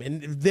team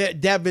and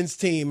Devin's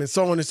team and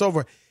so on and so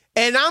forth.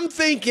 And I'm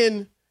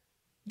thinking,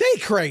 they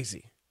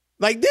crazy.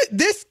 Like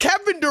this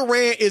Kevin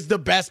Durant is the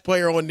best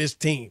player on this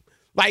team.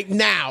 Like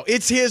now,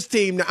 it's his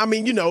team. I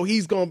mean, he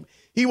wasn't going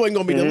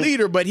to be the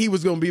leader, but he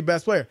was going to be the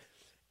best player.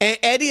 And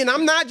Eddie, and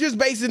I'm not just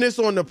basing this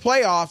on the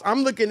playoffs.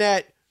 I'm looking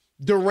at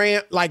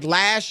Durant like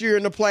last year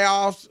in the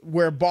playoffs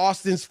where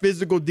Boston's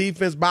physical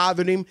defense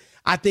bothered him.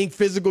 I think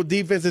physical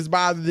defense has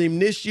bothered him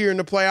this year in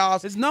the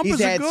playoffs. His numbers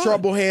He's had are good.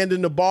 trouble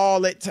handling the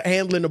ball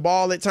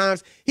at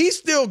times. He's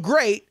still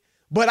great,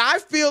 but I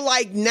feel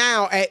like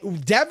now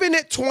at Devin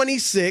at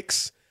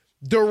 26,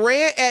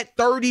 Durant at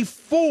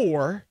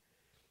 34,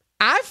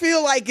 I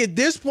feel like at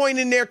this point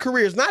in their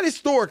careers, not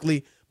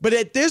historically, but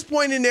at this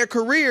point in their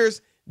careers,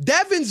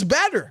 Devin's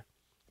better.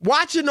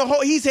 Watching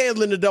he's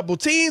handling the double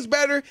teams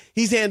better.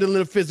 He's handling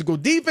the physical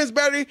defense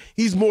better.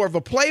 He's more of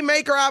a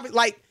playmaker.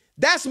 Like,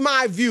 that's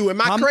my view. Am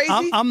I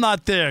crazy? I'm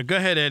not there. Go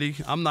ahead, Eddie.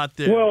 I'm not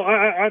there. Well,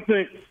 I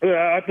think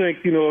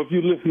if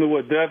you listen to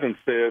what Devin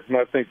says, and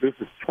I think this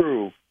is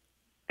true,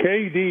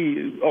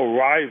 KD's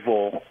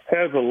arrival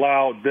has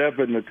allowed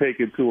Devin to take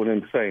it to an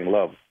insane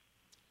level.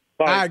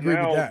 I agree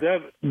with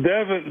that.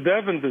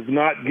 Devin does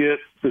not get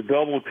the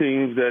double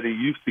teams that he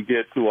used to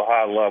get to a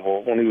high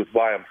level when he was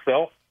by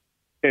himself,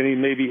 and he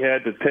maybe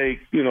had to take,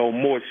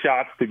 more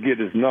shots to get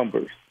his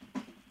numbers.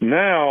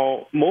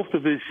 Now, most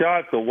of his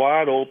shots are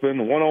wide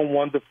open,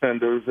 one-on-one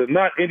defenders, and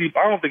I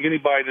don't think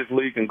anybody in this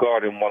league can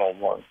guard him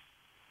one-on-one.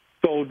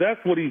 So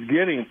that's what he's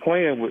getting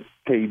playing with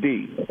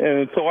KD.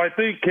 And so I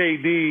think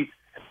KD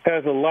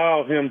has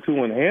allowed him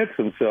to enhance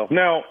himself.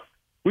 Now,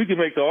 we can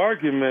make the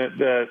argument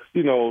that,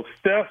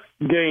 Steph's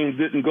game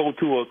didn't go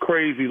to a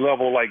crazy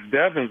level like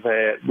Devin's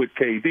had with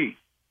KD.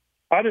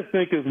 I just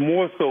think it's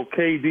more so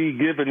KD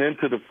giving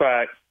into the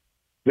fact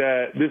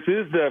that this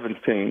is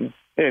Devin's team,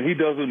 and he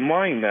doesn't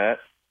mind that.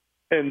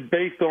 And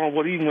based on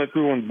what he went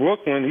through in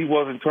Brooklyn, he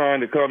wasn't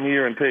trying to come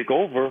here and take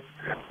over.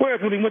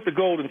 Whereas when he went to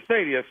Golden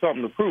State, he had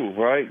something to prove,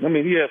 right? I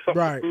mean, he had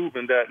something to prove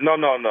in that, no,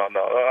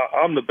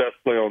 I'm the best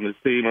player on this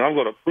team, and I'm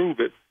going to prove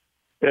it.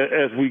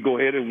 as we go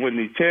ahead and win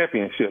these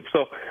championships.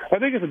 So I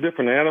think it's a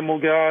different animal,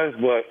 guys,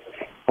 but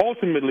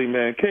ultimately,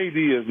 man,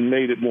 KD has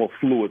made it more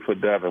fluid for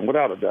Devin,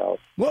 without a doubt.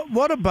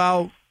 What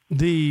about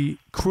the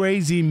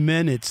crazy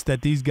minutes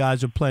that these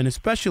guys are playing,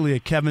 especially a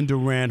Kevin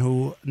Durant,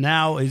 who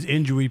now is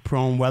injury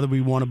prone, whether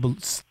we want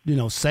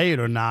to say it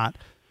or not,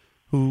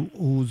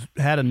 who's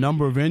had a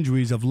number of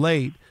injuries of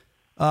late.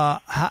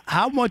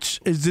 How much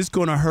is this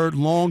going to hurt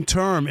long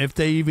term if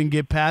they even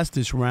get past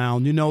this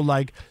round?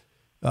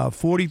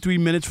 43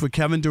 minutes for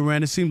Kevin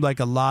Durant, it seemed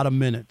like a lot of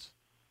minutes.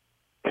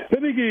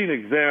 Let me give you an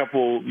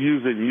example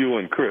using you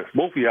and Chris.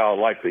 Both of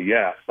y'all like the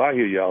yaps. I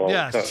hear y'all all the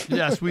time.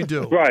 Yes, we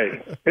do.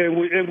 Right. And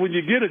when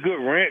you get a good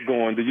rant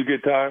going, do you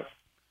get tired?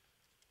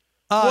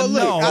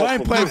 No, I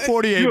ain't playing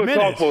 48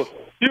 minutes.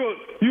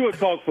 You would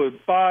talk for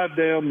 5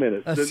 damn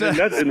minutes.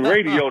 That's in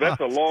radio. That's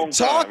a long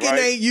time. Talking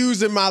ain't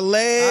using my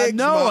legs,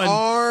 my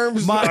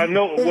arms. I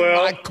know.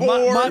 Well, my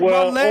core.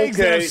 My legs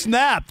have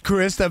snapped,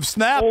 Chris. Have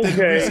snapped.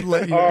 Okay.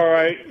 All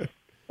right.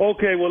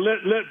 Okay. Well,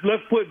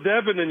 let's put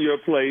Devin in your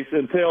place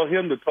and tell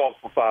him to talk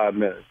for 5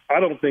 minutes. I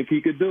don't think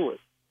he could do it.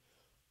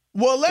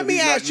 Well, let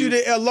me ask you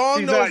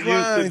along those lines. He's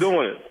not used to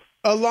doing it.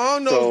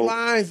 Along those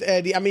lines,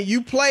 Eddie. I mean,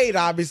 you played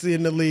obviously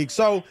in the league,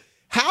 so.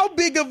 How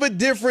big of a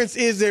difference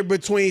is there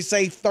between,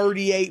 say,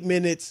 38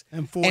 minutes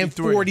and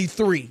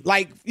 43?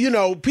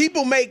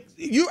 People make –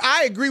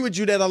 I agree with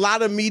you that a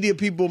lot of media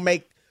people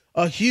make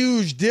a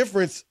huge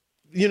difference,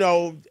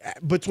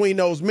 between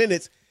those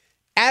minutes.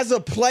 As a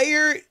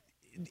player,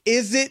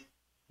 is it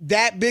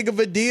that big of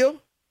a deal?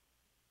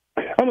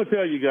 I'm going to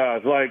tell you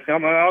guys,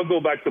 I'll go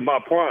back to my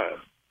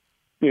prime,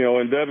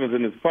 and Devin's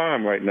in his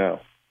prime right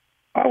now.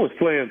 I was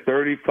playing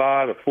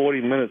 35 to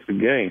 40 minutes a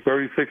game,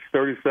 36,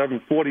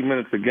 37, 40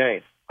 minutes a game.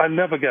 I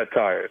never got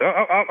tired.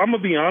 I'm going to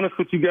be honest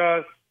with you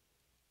guys.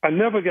 I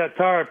never got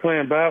tired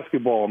playing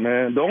basketball,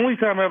 man. The only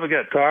time I ever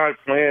got tired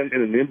playing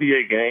in an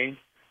NBA game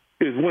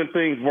is when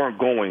things weren't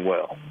going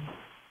well.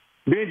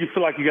 Then you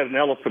feel like you got an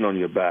elephant on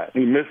your back.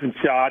 You're missing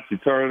shots, you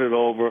turn it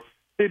over.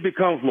 It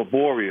becomes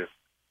laborious.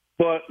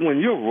 But when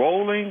you're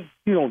rolling,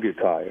 you don't get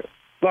tired.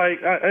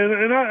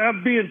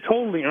 I'm being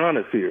totally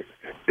honest here.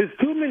 There's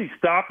too many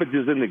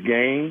stoppages in the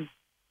game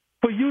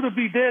for you to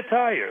be dead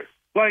tired.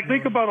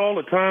 Think about all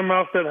the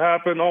timeouts that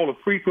happen, all the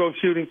free throw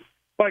shooting.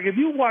 If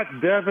you watch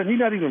Devin, he's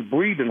not even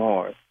breathing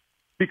hard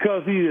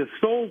because he is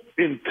so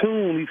in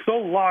tune, he's so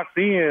locked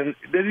in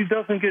that he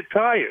doesn't get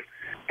tired.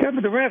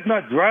 Kevin Durant's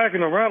not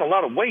dragging around a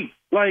lot of weight.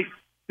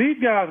 These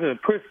guys are in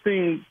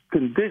pristine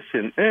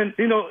condition, and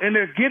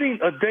they're getting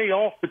a day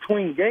off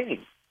between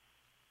games.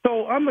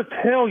 So I'm going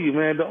to tell you,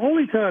 man, the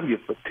only time you're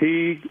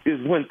fatigued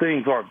is when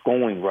things aren't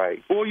going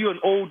right or you're an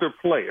older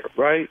player,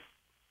 right?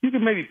 You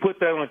can maybe put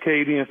that on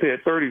KD and say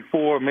at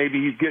 34, maybe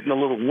he's getting a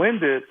little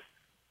winded.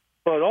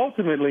 But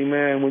ultimately,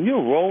 man, when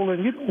you're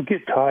rolling, you don't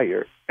get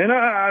tired. And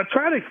I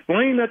try to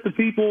explain that to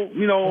people,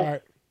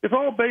 right. It's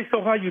all based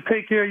on how you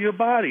take care of your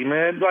body,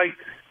 man.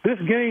 This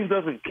game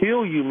doesn't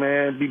kill you,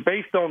 man,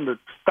 based on the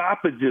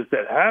stoppages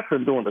that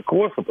happen during the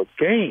course of a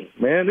game,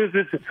 man.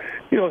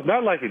 It's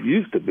not like it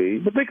used to be.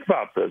 But think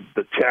about the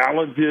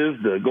challenges,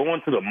 the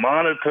going to the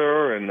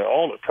monitor and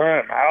all the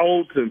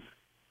timeouts and,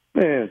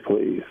 man,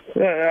 please.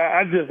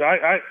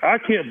 I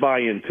can't buy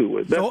into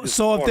it. That's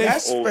old fair.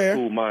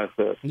 School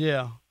mindset.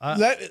 Yeah.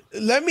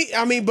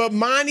 But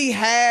Monty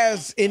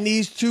has in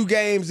these 2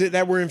 games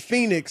that were in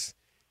Phoenix,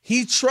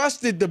 he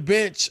trusted the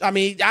bench. I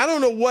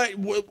don't know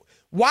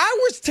why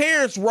was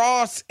Terrence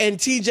Ross and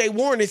T.J.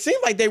 Warren? It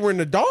seemed like they were in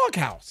the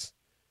doghouse.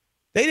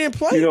 They didn't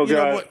play.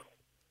 Guys,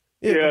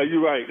 yeah,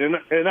 you're right.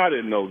 And I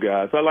didn't know,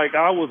 guys.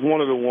 I was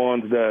one of the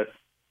ones that,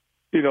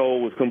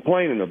 was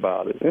complaining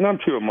about it. And I'm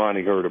sure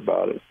Monty heard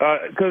about it.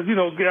 Because,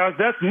 guys,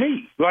 that's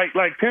me.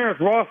 Like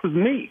Terrence Ross is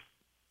me.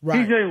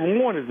 Right. T.J.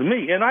 Warren is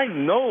me. And I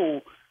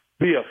know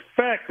the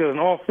effect that an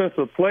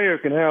offensive player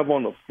can have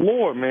on the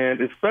floor, man,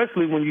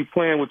 especially when you're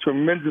playing with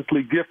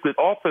tremendously gifted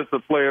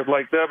offensive players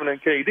like Devin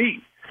and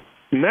KD.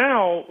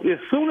 Now, as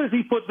soon as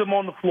he put them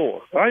on the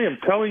floor, I am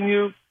telling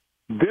you,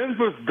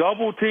 Denver's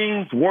double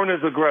teams weren't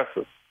as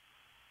aggressive.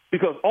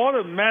 Because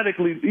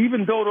automatically,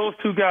 even though those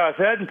 2 guys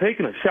hadn't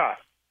taken a shot,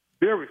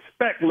 their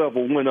respect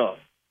level went up.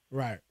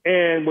 Right.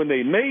 And when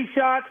they made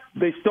shots,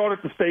 they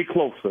started to stay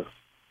closer.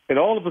 And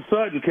all of a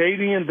sudden,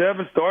 KD and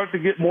Devin started to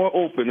get more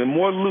open and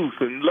more loose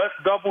and less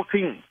double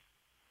teams.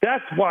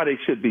 That's why they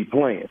should be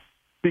playing,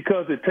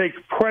 because it takes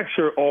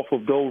pressure off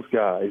of those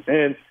guys.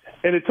 And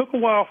it took a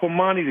while for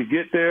Monty to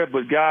get there,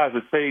 but guys,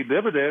 it paid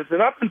dividends.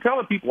 And I've been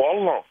telling people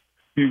all along,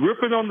 you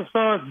ripping on the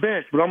Suns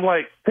bench, but I'm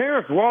like,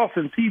 Terrence Ross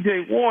and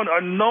T.J. Warren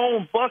are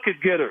known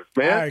bucket getters,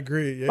 man. I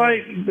agree. Yeah.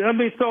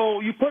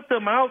 So you put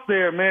them out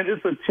there, man,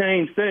 it's a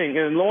changed thing.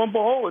 And lo and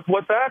behold, it's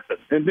what's happened.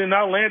 And then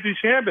now Landry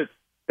Shamet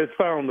has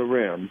found the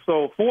rim.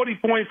 So 40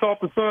 points off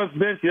the Suns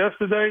bench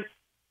yesterday,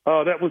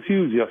 that was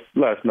huge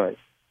last night.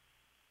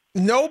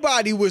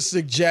 Nobody would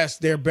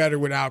suggest they're better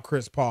without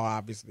Chris Paul,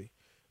 obviously.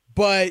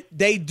 But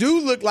they do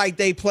look like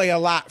they play a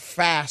lot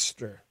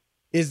faster.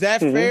 Is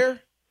that fair?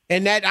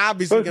 And that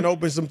obviously can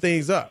open some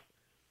things up.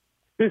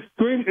 It's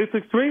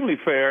extremely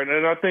fair,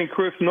 and I think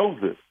Chris knows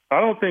this. I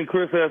don't think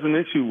Chris has an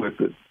issue with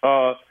it.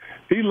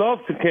 He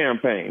loves to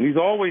campaign. He's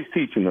always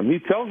teaching them. He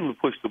tells them to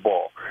push the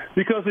ball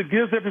because it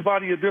gives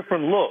everybody a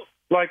different look.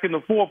 Like in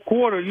the fourth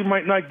quarter, you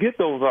might not get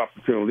those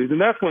opportunities,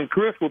 and that's when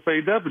Chris will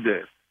pay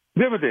dividends.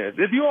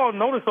 If you all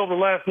notice over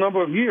the last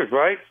number of years,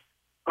 right,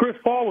 Chris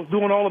Paul was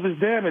doing all of his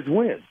damage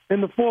when?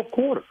 In the fourth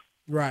quarter.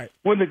 Right.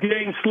 When the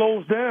game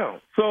slows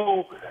down.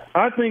 So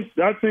I think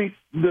the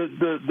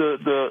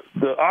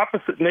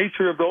opposite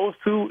nature of those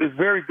two is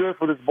very good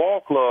for this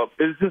ball club.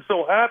 It just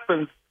so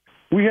happens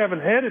we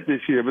haven't had it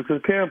this year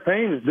because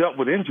campaign has dealt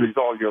with injuries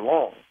all year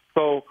long.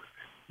 So,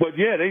 but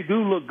yeah, they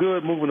do look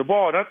good moving the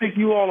ball. And I think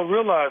you all are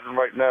realizing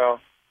right now,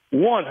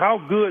 one, how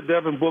good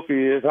Devin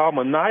Booker is, how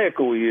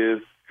maniacal he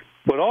is,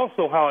 but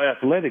also how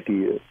athletic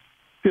he is.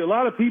 See, a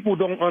lot of people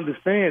don't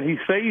understand he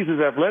saves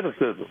his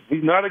athleticism.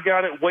 He's not a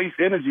guy that wastes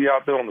energy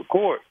out there on the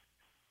court.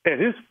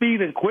 And his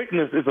speed and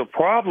quickness is a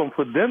problem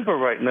for Denver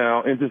right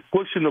now in just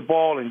pushing the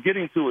ball and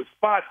getting to his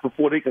spots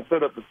before they can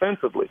set up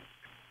defensively.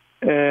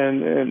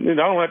 And I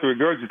don't have to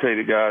regurgitate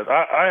it, guys.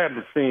 I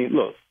haven't seen –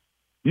 look,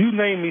 you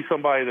name me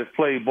somebody that's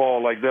played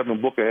ball like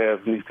Devin Booker has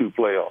in these two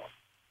playoffs.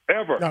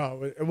 Ever.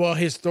 No, well,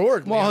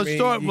 historically.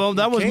 Well,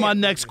 that was my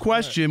next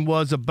question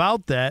was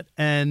about that.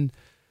 And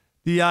 –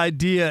 the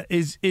idea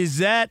is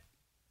that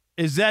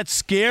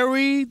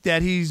scary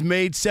that he's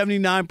made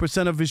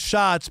 79% of his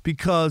shots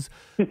because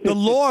the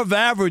law of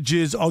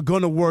averages are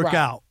going to work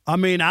out. I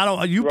mean,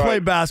 play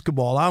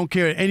basketball. I don't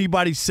care what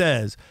anybody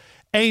says.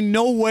 Ain't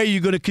no way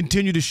you're going to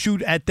continue to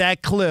shoot at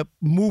that clip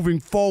moving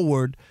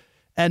forward,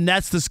 and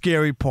that's the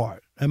scary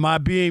part. Am I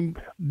being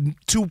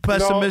too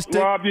pessimistic?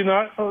 No, Rob, you're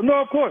not.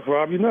 No, of course,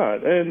 Rob, you're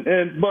not.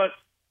 But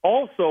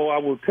also, I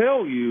will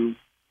tell you,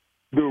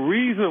 the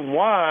reason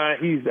why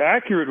he's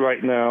accurate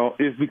right now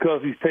is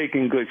because he's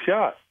taking good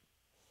shots.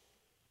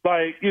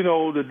 Like,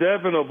 the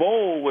Devin of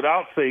old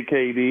without, say,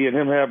 KD and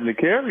him having to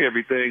carry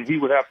everything, he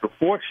would have to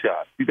force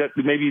shots.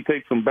 Maybe he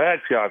takes some bad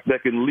shots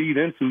that can lead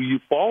into you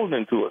falling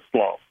into a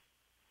slump.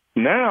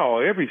 Now,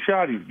 every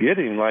shot he's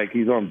getting, like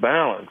he's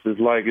unbalanced. It's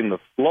like in the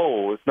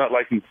flow. It's not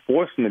like he's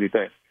forcing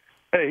anything.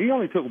 Hey, he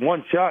only took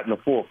one shot in the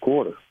fourth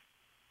quarter.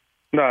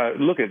 Now,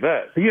 look at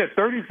that. He had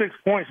 36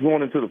 points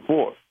going into the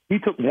fourth. He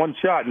took one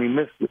shot and he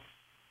missed it.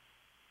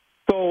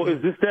 So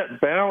it's just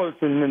that balance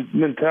and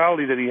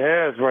mentality that he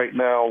has right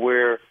now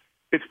where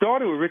it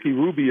started with Ricky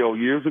Rubio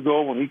years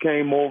ago when he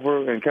came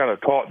over and kind of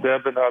taught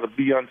Devin how to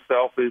be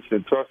unselfish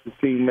and trust his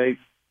teammates.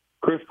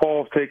 Chris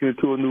Paul's taking it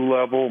to a new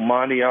level.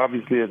 Monty,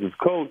 obviously, as his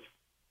coach.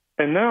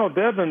 And now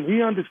Devin,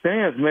 he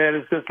understands, man.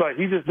 It's just like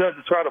he just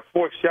doesn't try to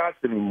force shots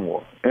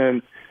anymore.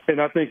 And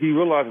I think he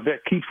realizes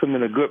that keeps him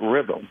in a good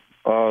rhythm.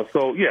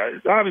 So, yeah,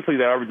 obviously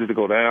the averages to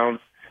go down.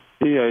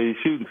 He's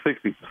shooting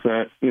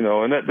 60%,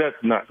 and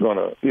that's not going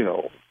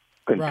to,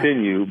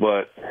 continue.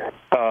 Right.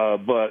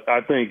 But I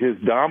think his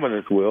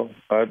dominance will.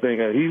 I think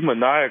he's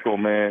maniacal,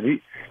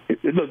 man.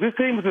 Look, this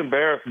team was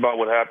embarrassed about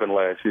what happened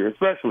last year,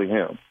 especially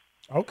him.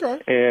 Okay.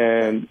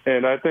 And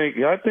I think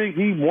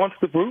he wants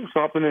to prove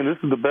something, and this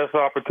is the best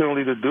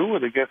opportunity to do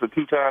it against a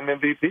two-time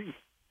MVP.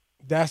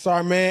 That's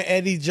our man,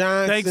 Eddie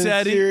Johnson. Thanks,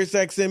 Eddie. Sirius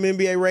XM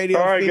NBA Radio,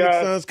 all right, Phoenix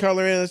guys. Suns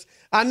color analyst.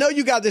 I know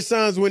you got the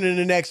Suns winning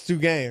the next two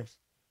games.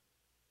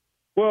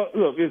 Well,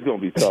 look, it's going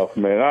to be tough,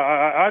 man.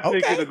 I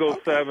think it'll go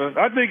 7.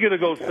 I think it'll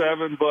go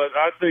 7, but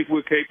I think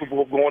we're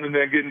capable of going in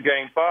there and getting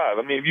Game 5.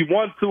 I mean, if you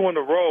won 2 in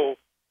a row,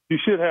 you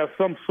should have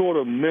some sort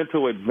of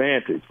mental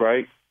advantage,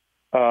 right?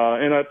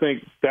 And I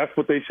think that's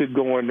what they should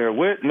go in there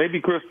with. Maybe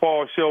Chris Paul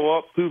will show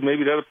up, too.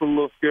 Maybe that'll put a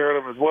little scare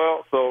in him as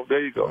well. So there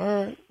you go.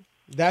 All right.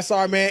 That's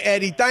our man,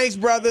 Eddie. Thanks,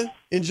 brother.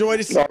 Enjoy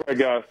the season. All right,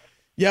 guys.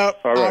 Yep.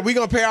 All right. We're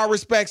going to pay our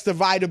respects to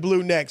Vita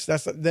Blue next.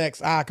 That's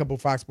next. Odd Couple,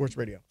 Fox Sports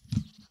Radio.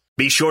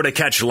 Be sure to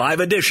catch live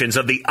editions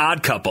of The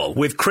Odd Couple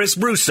with Chris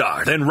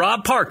Broussard and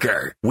Rob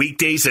Parker.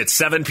 Weekdays at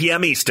 7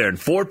 p.m. Eastern,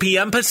 4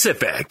 p.m.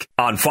 Pacific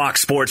on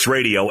Fox Sports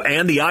Radio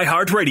and the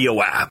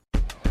iHeartRadio app.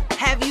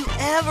 Have you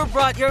ever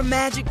brought your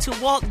magic to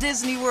Walt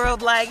Disney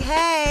World like,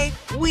 hey,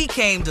 we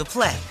came to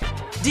play?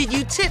 Did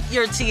you tip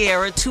your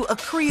tiara to a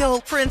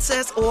Creole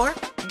princess or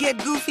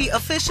get goofy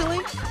officially?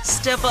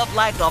 Step up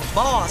like a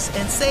boss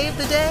and save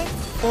the day?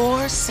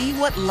 Or see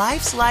what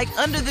life's like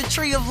under the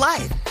tree of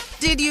life?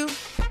 Did you?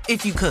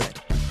 If you could.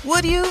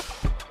 Would you?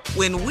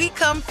 When we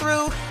come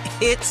through,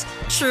 it's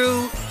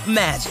true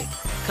magic.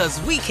 'Cause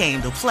we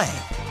came to play.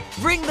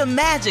 Bring the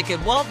magic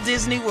at Walt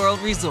Disney World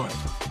Resort.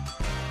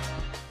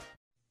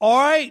 All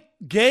right,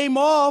 game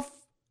off.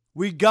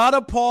 We got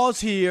to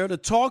pause here to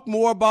talk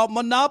more about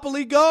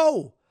Monopoly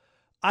Go.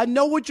 I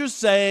know what you're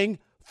saying.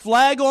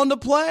 Flag on the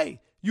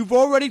play. You've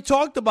already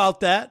talked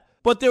about that,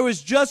 but there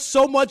is just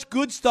so much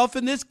good stuff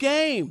in this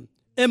game.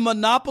 In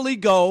Monopoly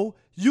Go,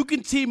 you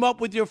can team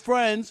up with your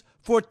friends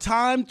for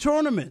timed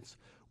tournaments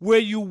where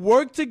you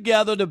work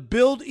together to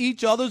build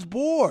each other's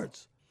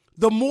boards.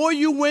 The more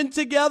you win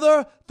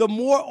together, the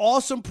more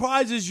awesome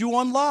prizes you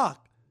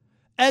unlock.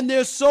 And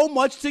there's so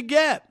much to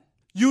get.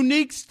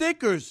 Unique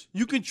stickers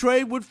you can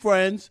trade with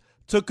friends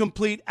to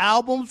complete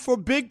albums for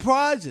big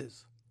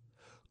prizes.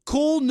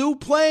 Cool new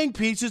playing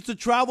pieces to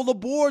travel the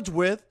boards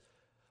with.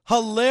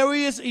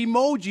 hilarious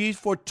emojis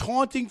for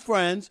taunting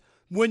friends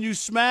when you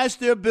smash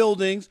their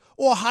buildings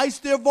or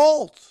heist their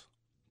vaults.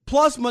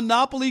 Plus,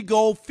 Monopoly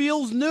Go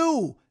feels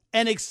new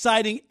and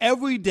exciting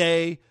every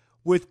day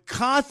with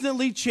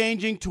constantly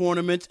changing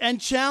tournaments and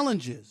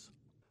challenges.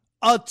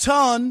 A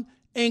ton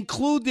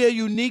include their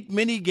unique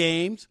mini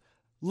games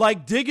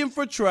like digging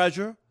for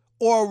treasure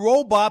or a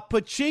robot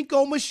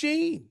pachinko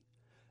machine.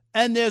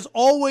 And there's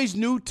always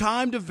new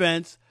timed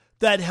events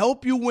that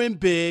help you win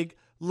big,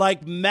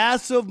 like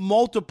massive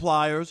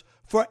multipliers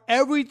for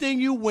everything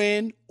you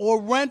win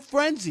or rent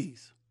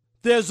frenzies.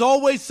 There's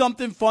always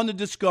something fun to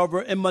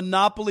discover in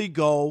Monopoly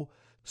Go,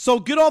 so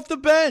get off the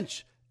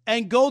bench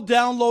and go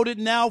download it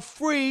now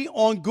free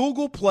on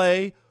Google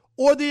Play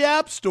or the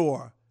App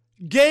Store.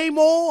 Game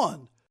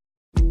on!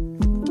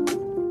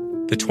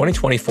 The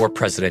 2024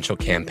 presidential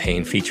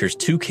campaign features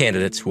two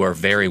candidates who are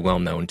very well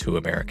known to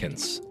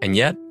Americans. And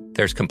yet,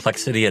 there's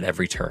complexity at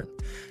every turn.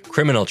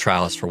 Criminal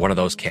trials for one of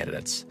those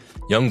candidates.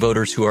 Young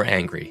voters who are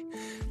angry.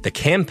 The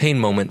Campaign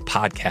Moment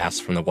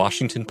podcast from the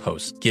Washington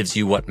Post gives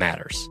you what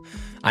matters.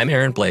 I'm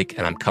Aaron Blake,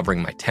 and I'm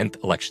covering my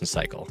 10th election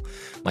cycle.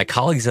 My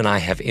colleagues and I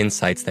have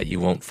insights that you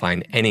won't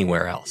find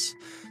anywhere else.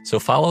 So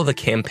follow The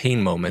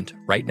Campaign Moment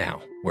right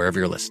now, wherever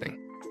you're listening.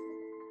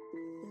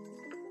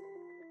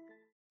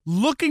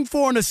 Looking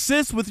for an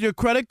assist with your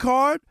credit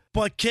card,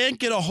 but can't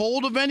get a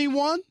hold of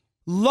anyone?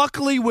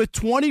 Luckily, with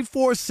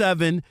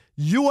 24/7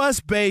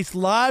 U.S.-based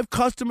live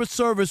customer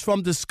service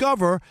from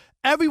Discover,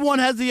 everyone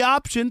has the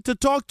option to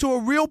talk to a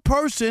real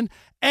person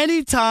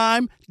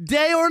anytime,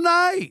 day or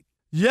night.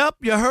 Yep,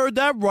 you heard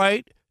that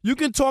right. You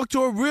can talk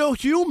to a real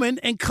human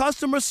in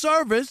customer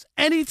service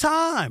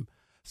anytime.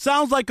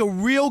 Sounds like a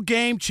real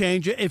game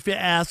changer if you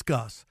ask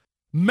us.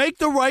 Make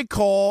the right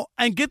call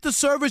and get the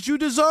service you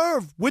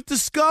deserve with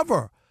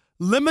Discover.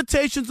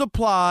 Limitations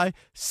apply.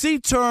 See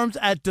terms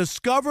at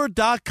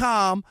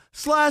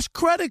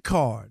discover.com/credit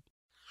card.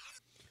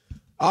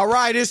 All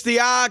right, it's the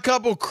Odd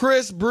Couple,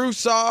 Chris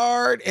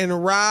Broussard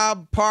and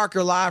Rob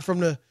Parker, live from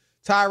the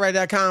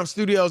TireRack.com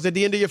studios. At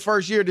the end of your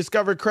first year,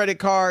 Discover credit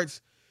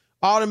cards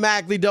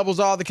automatically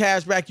doubles all the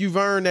cash back you've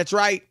earned. That's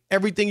right.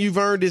 Everything you've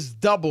earned is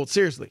doubled.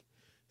 Seriously.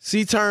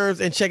 See terms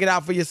and check it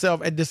out for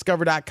yourself at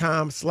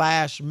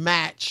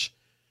discover.com/match.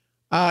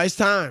 It's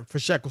time for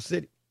Shekel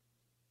City.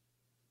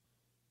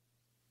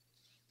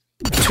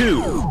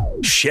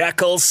 2.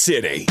 Shekel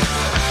City.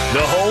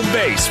 The home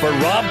base for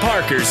Rob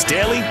Parker's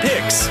daily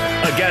picks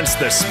against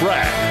the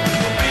spread.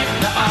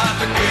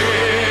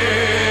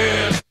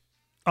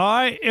 All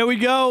right, here we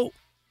go.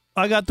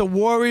 I got the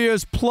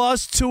Warriors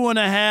plus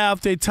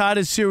 2.5. They tied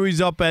the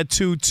series up at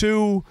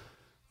 2-2.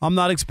 I'm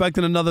not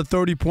expecting another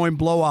 30-point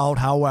blowout,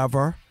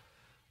 however.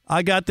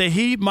 I got the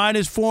Heat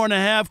minus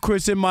 4.5,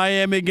 Chris, in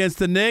Miami against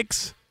the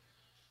Knicks.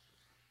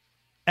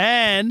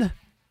 And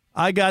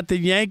I got the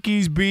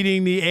Yankees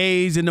beating the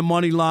A's in the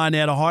money line. They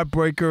had a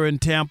heartbreaker in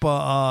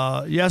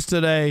Tampa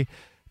yesterday.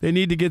 They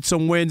need to get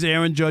some wins.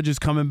 Aaron Judge is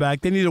coming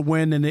back. They need a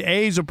win, and the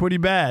A's are pretty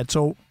bad.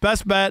 So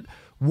best bet,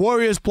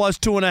 Warriors plus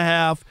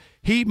 2.5,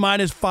 Heat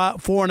minus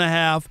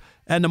 4.5,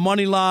 and the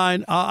money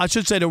line, I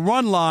should say the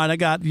run line, I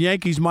got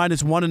Yankees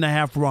minus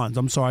 1.5 runs.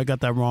 I'm sorry, I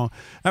got that wrong.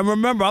 And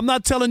remember, I'm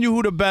not telling you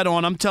who to bet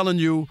on. I'm telling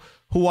you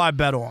who I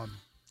bet on.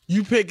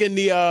 You picking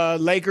the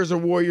Lakers or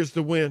Warriors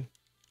to win?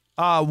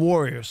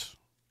 Warriors.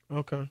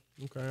 Okay,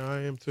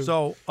 I am too.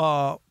 So,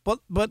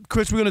 but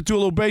Chris, we're going to do a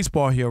little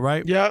baseball here,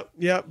 right?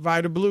 Yep,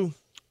 Vita Blue.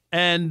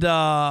 And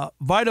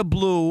Vita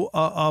Blue,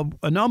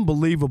 an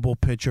unbelievable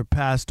pitcher,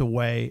 passed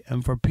away.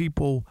 And for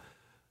people,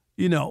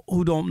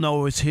 who don't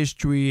know his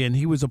history, and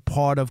he was a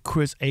part of,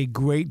 Chris, a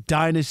great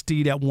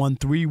dynasty that won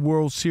 3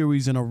 World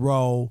Series in a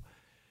row.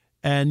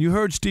 And you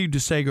heard Steve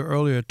DeSager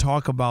earlier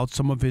talk about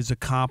some of his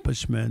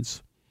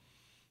accomplishments.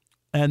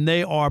 And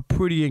they are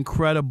pretty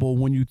incredible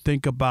when you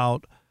think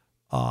about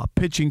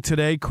pitching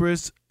today,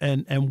 Chris,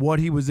 and what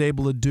he was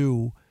able to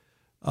do.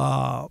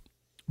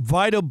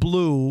 Vita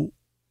Blue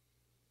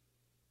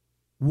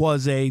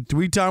was a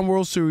 3-time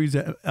World Series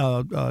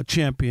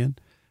champion,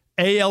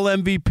 AL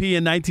MVP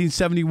in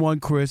 1971,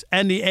 Chris,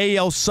 and the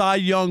AL Cy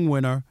Young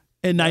winner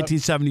in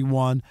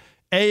 1971,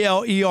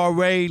 AL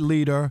ERA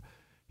leader.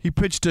 He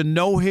pitched a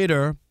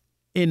no-hitter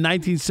in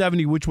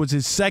 1970, which was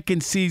his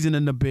second season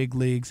in the big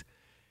leagues.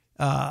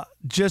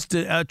 Just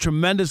a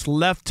tremendous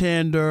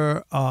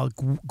left-hander,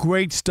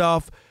 great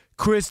stuff.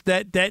 Chris,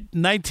 that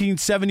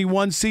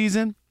 1971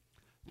 season,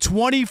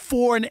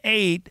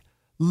 24-8,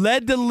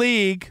 led the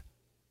league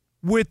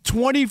with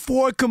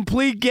 24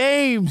 complete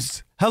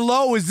games.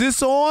 Hello, is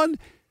this on?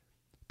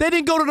 They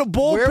didn't go to the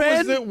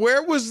bullpen.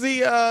 Where was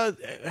the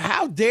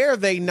how dare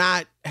they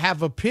not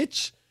have a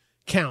pitch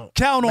count?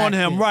 Count on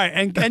him, right.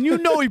 And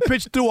he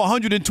pitched through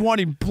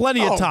 120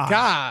 plenty of times. Oh,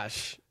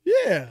 gosh.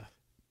 Yeah.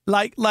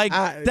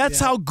 That's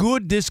how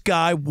good this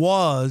guy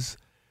was.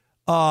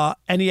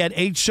 And he had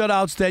 8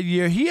 shutouts that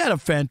year. He had a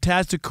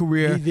fantastic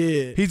career. He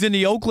did. He's in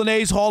the Oakland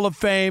A's Hall of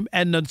Fame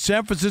and the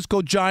San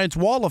Francisco Giants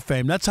Wall of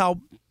Fame. That's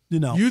how,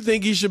 You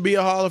think he should be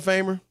a Hall of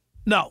Famer?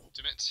 No.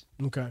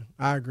 Okay,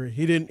 I agree.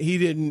 He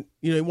didn't.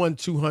 He won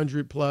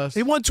 200 plus.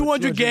 He won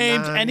 200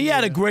 games, and he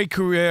had a great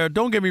career.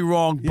 Don't get me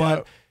wrong,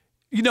 but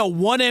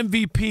one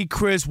MVP,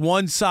 Chris,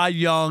 one Cy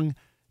Young.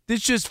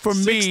 This just for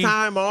me.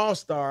 6-time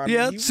All-Star.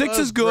 Yeah, 6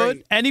 is good,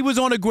 great. and he was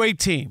on a great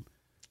team.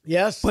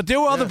 Yes, but there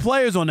were other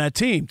players on that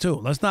team too.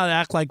 Let's not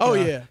act like.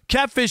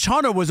 Catfish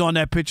Hunter was on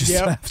that pitcher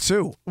staff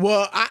too.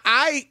 Well,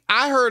 I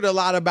heard a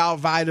lot about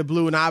Vida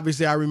Blue, and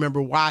obviously I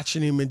remember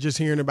watching him and just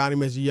hearing about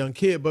him as a young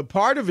kid. But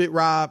part of it,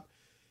 Rob,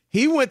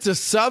 he went to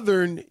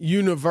Southern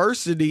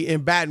University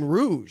in Baton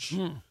Rouge,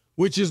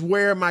 which is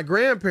where my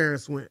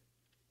grandparents went.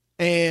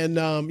 And,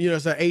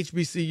 it's an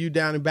HBCU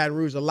down in Baton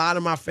Rouge. A lot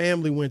of my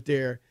family went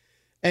there.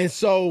 And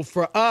so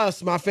for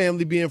us, my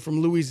family being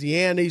from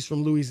Louisiana, he's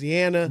from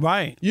Louisiana.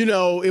 Right.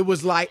 It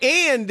was like,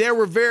 and there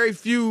were very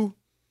few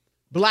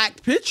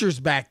black pitchers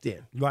back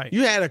then. Right.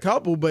 You had a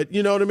couple, but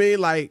you know what I mean?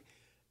 Like,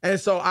 and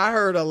so I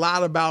heard a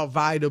lot about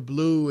Vida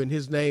Blue, and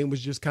his name was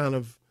just kind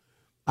of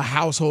a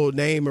household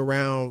name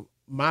around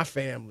my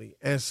family.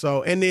 And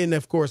so, and then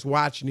of course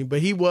watching him, but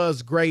he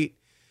was great.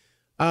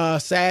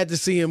 Sad to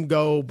see him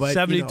go, but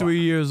 73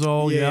 years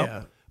old. Yeah.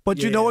 Yep. But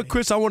you know what,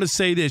 Chris? I want to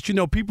say this.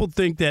 People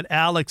think that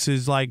Alex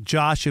is like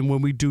Josh and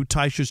when we do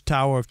Teicher's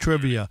Tower of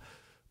Trivia.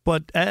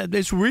 But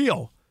it's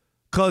real.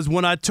 Because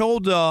when I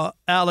told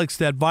Alex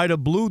that Vida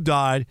Blue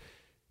died,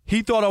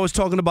 he thought I was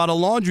talking about a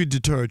laundry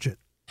detergent.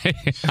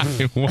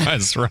 I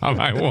was, Rob.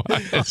 I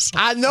was.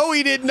 I know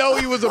he didn't know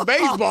he was a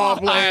baseball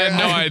player. I had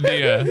no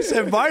idea. He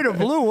said Vida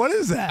Blue. What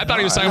is that? I thought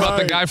he was talking about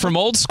the guy from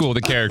Old School,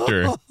 the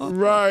character.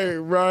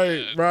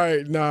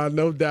 Right. Nah,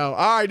 no doubt.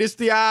 All right, it's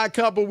the Odd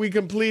Couple. We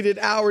completed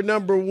hour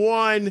number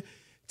 1.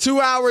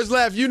 2 hours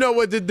left. You know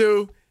what to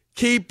do.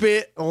 Keep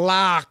it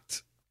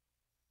locked.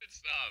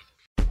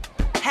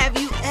 Have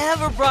you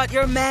ever brought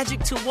your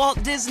magic to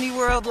Walt Disney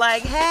World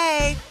like,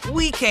 hey,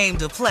 we came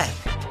to play?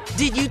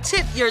 Did you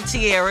tip your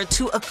tiara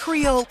to a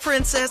Creole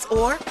princess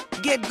or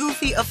get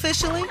goofy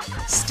officially?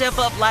 Step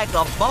up like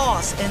a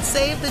boss and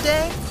save the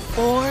day?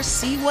 Or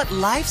see what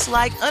life's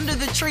like under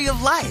the tree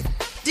of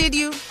life? Did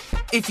you?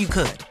 If you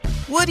could.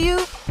 Would you?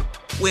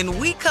 When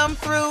we come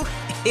through,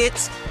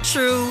 it's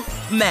true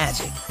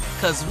magic.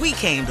 'Cause we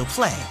came to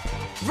play.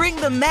 Bring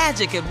the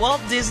magic at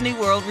Walt Disney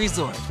World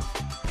Resort.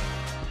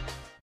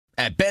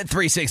 At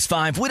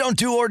Bet365, we don't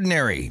do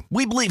ordinary.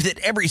 We believe that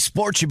every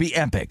sport should be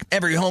epic.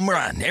 Every home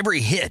run,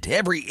 every hit,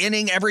 every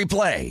inning, every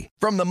play.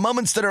 From the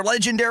moments that are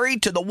legendary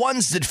to the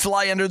ones that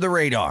fly under the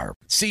radar.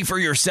 See for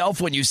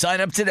yourself when you sign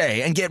up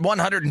today and get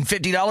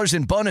 $150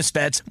 in bonus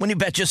bets when you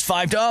bet just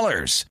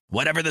 $5.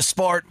 Whatever the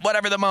sport,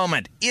 whatever the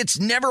moment, it's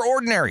never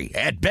ordinary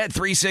at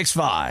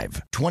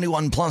Bet365.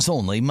 21 plus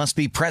only. Must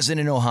be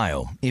present in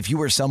Ohio. If you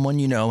or someone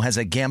you know has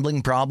a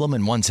gambling problem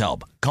and wants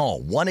help,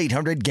 call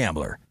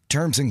 1-800-GAMBLER.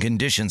 Terms and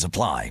conditions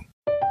apply.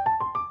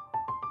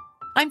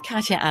 I'm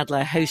Katya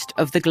Adler, host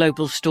of The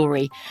Global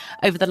Story.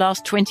 Over the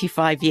last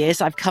 25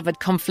 years, I've covered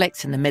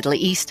conflicts in the Middle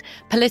East,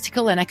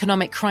 political and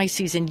economic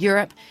crises in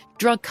Europe,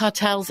 drug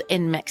cartels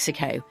in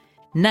Mexico.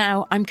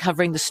 Now I'm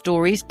covering the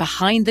stories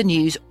behind the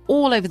news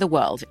all over the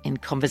world in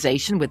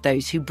conversation with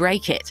those who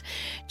break it.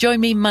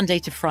 Join me Monday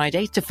to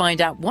Friday to find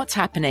out what's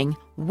happening,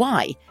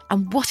 why,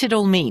 and what it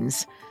all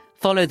means.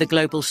 Follow The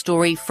Global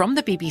Story from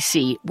the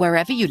BBC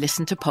wherever you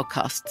listen to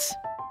podcasts.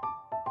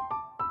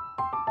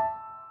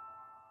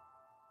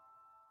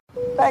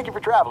 Thank you for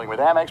traveling with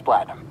Amex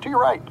Platinum. To your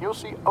right, you'll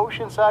see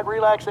oceanside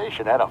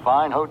relaxation at a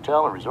fine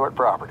hotel and resort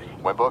property.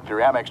 When booked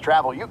through Amex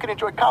Travel, you can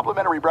enjoy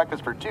complimentary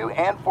breakfast for 2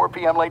 and 4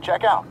 p.m. late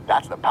checkout.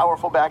 That's the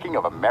powerful backing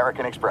of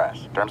American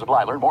Express. Terms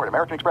apply. Learn more at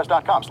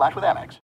americanexpress.com/withAmex.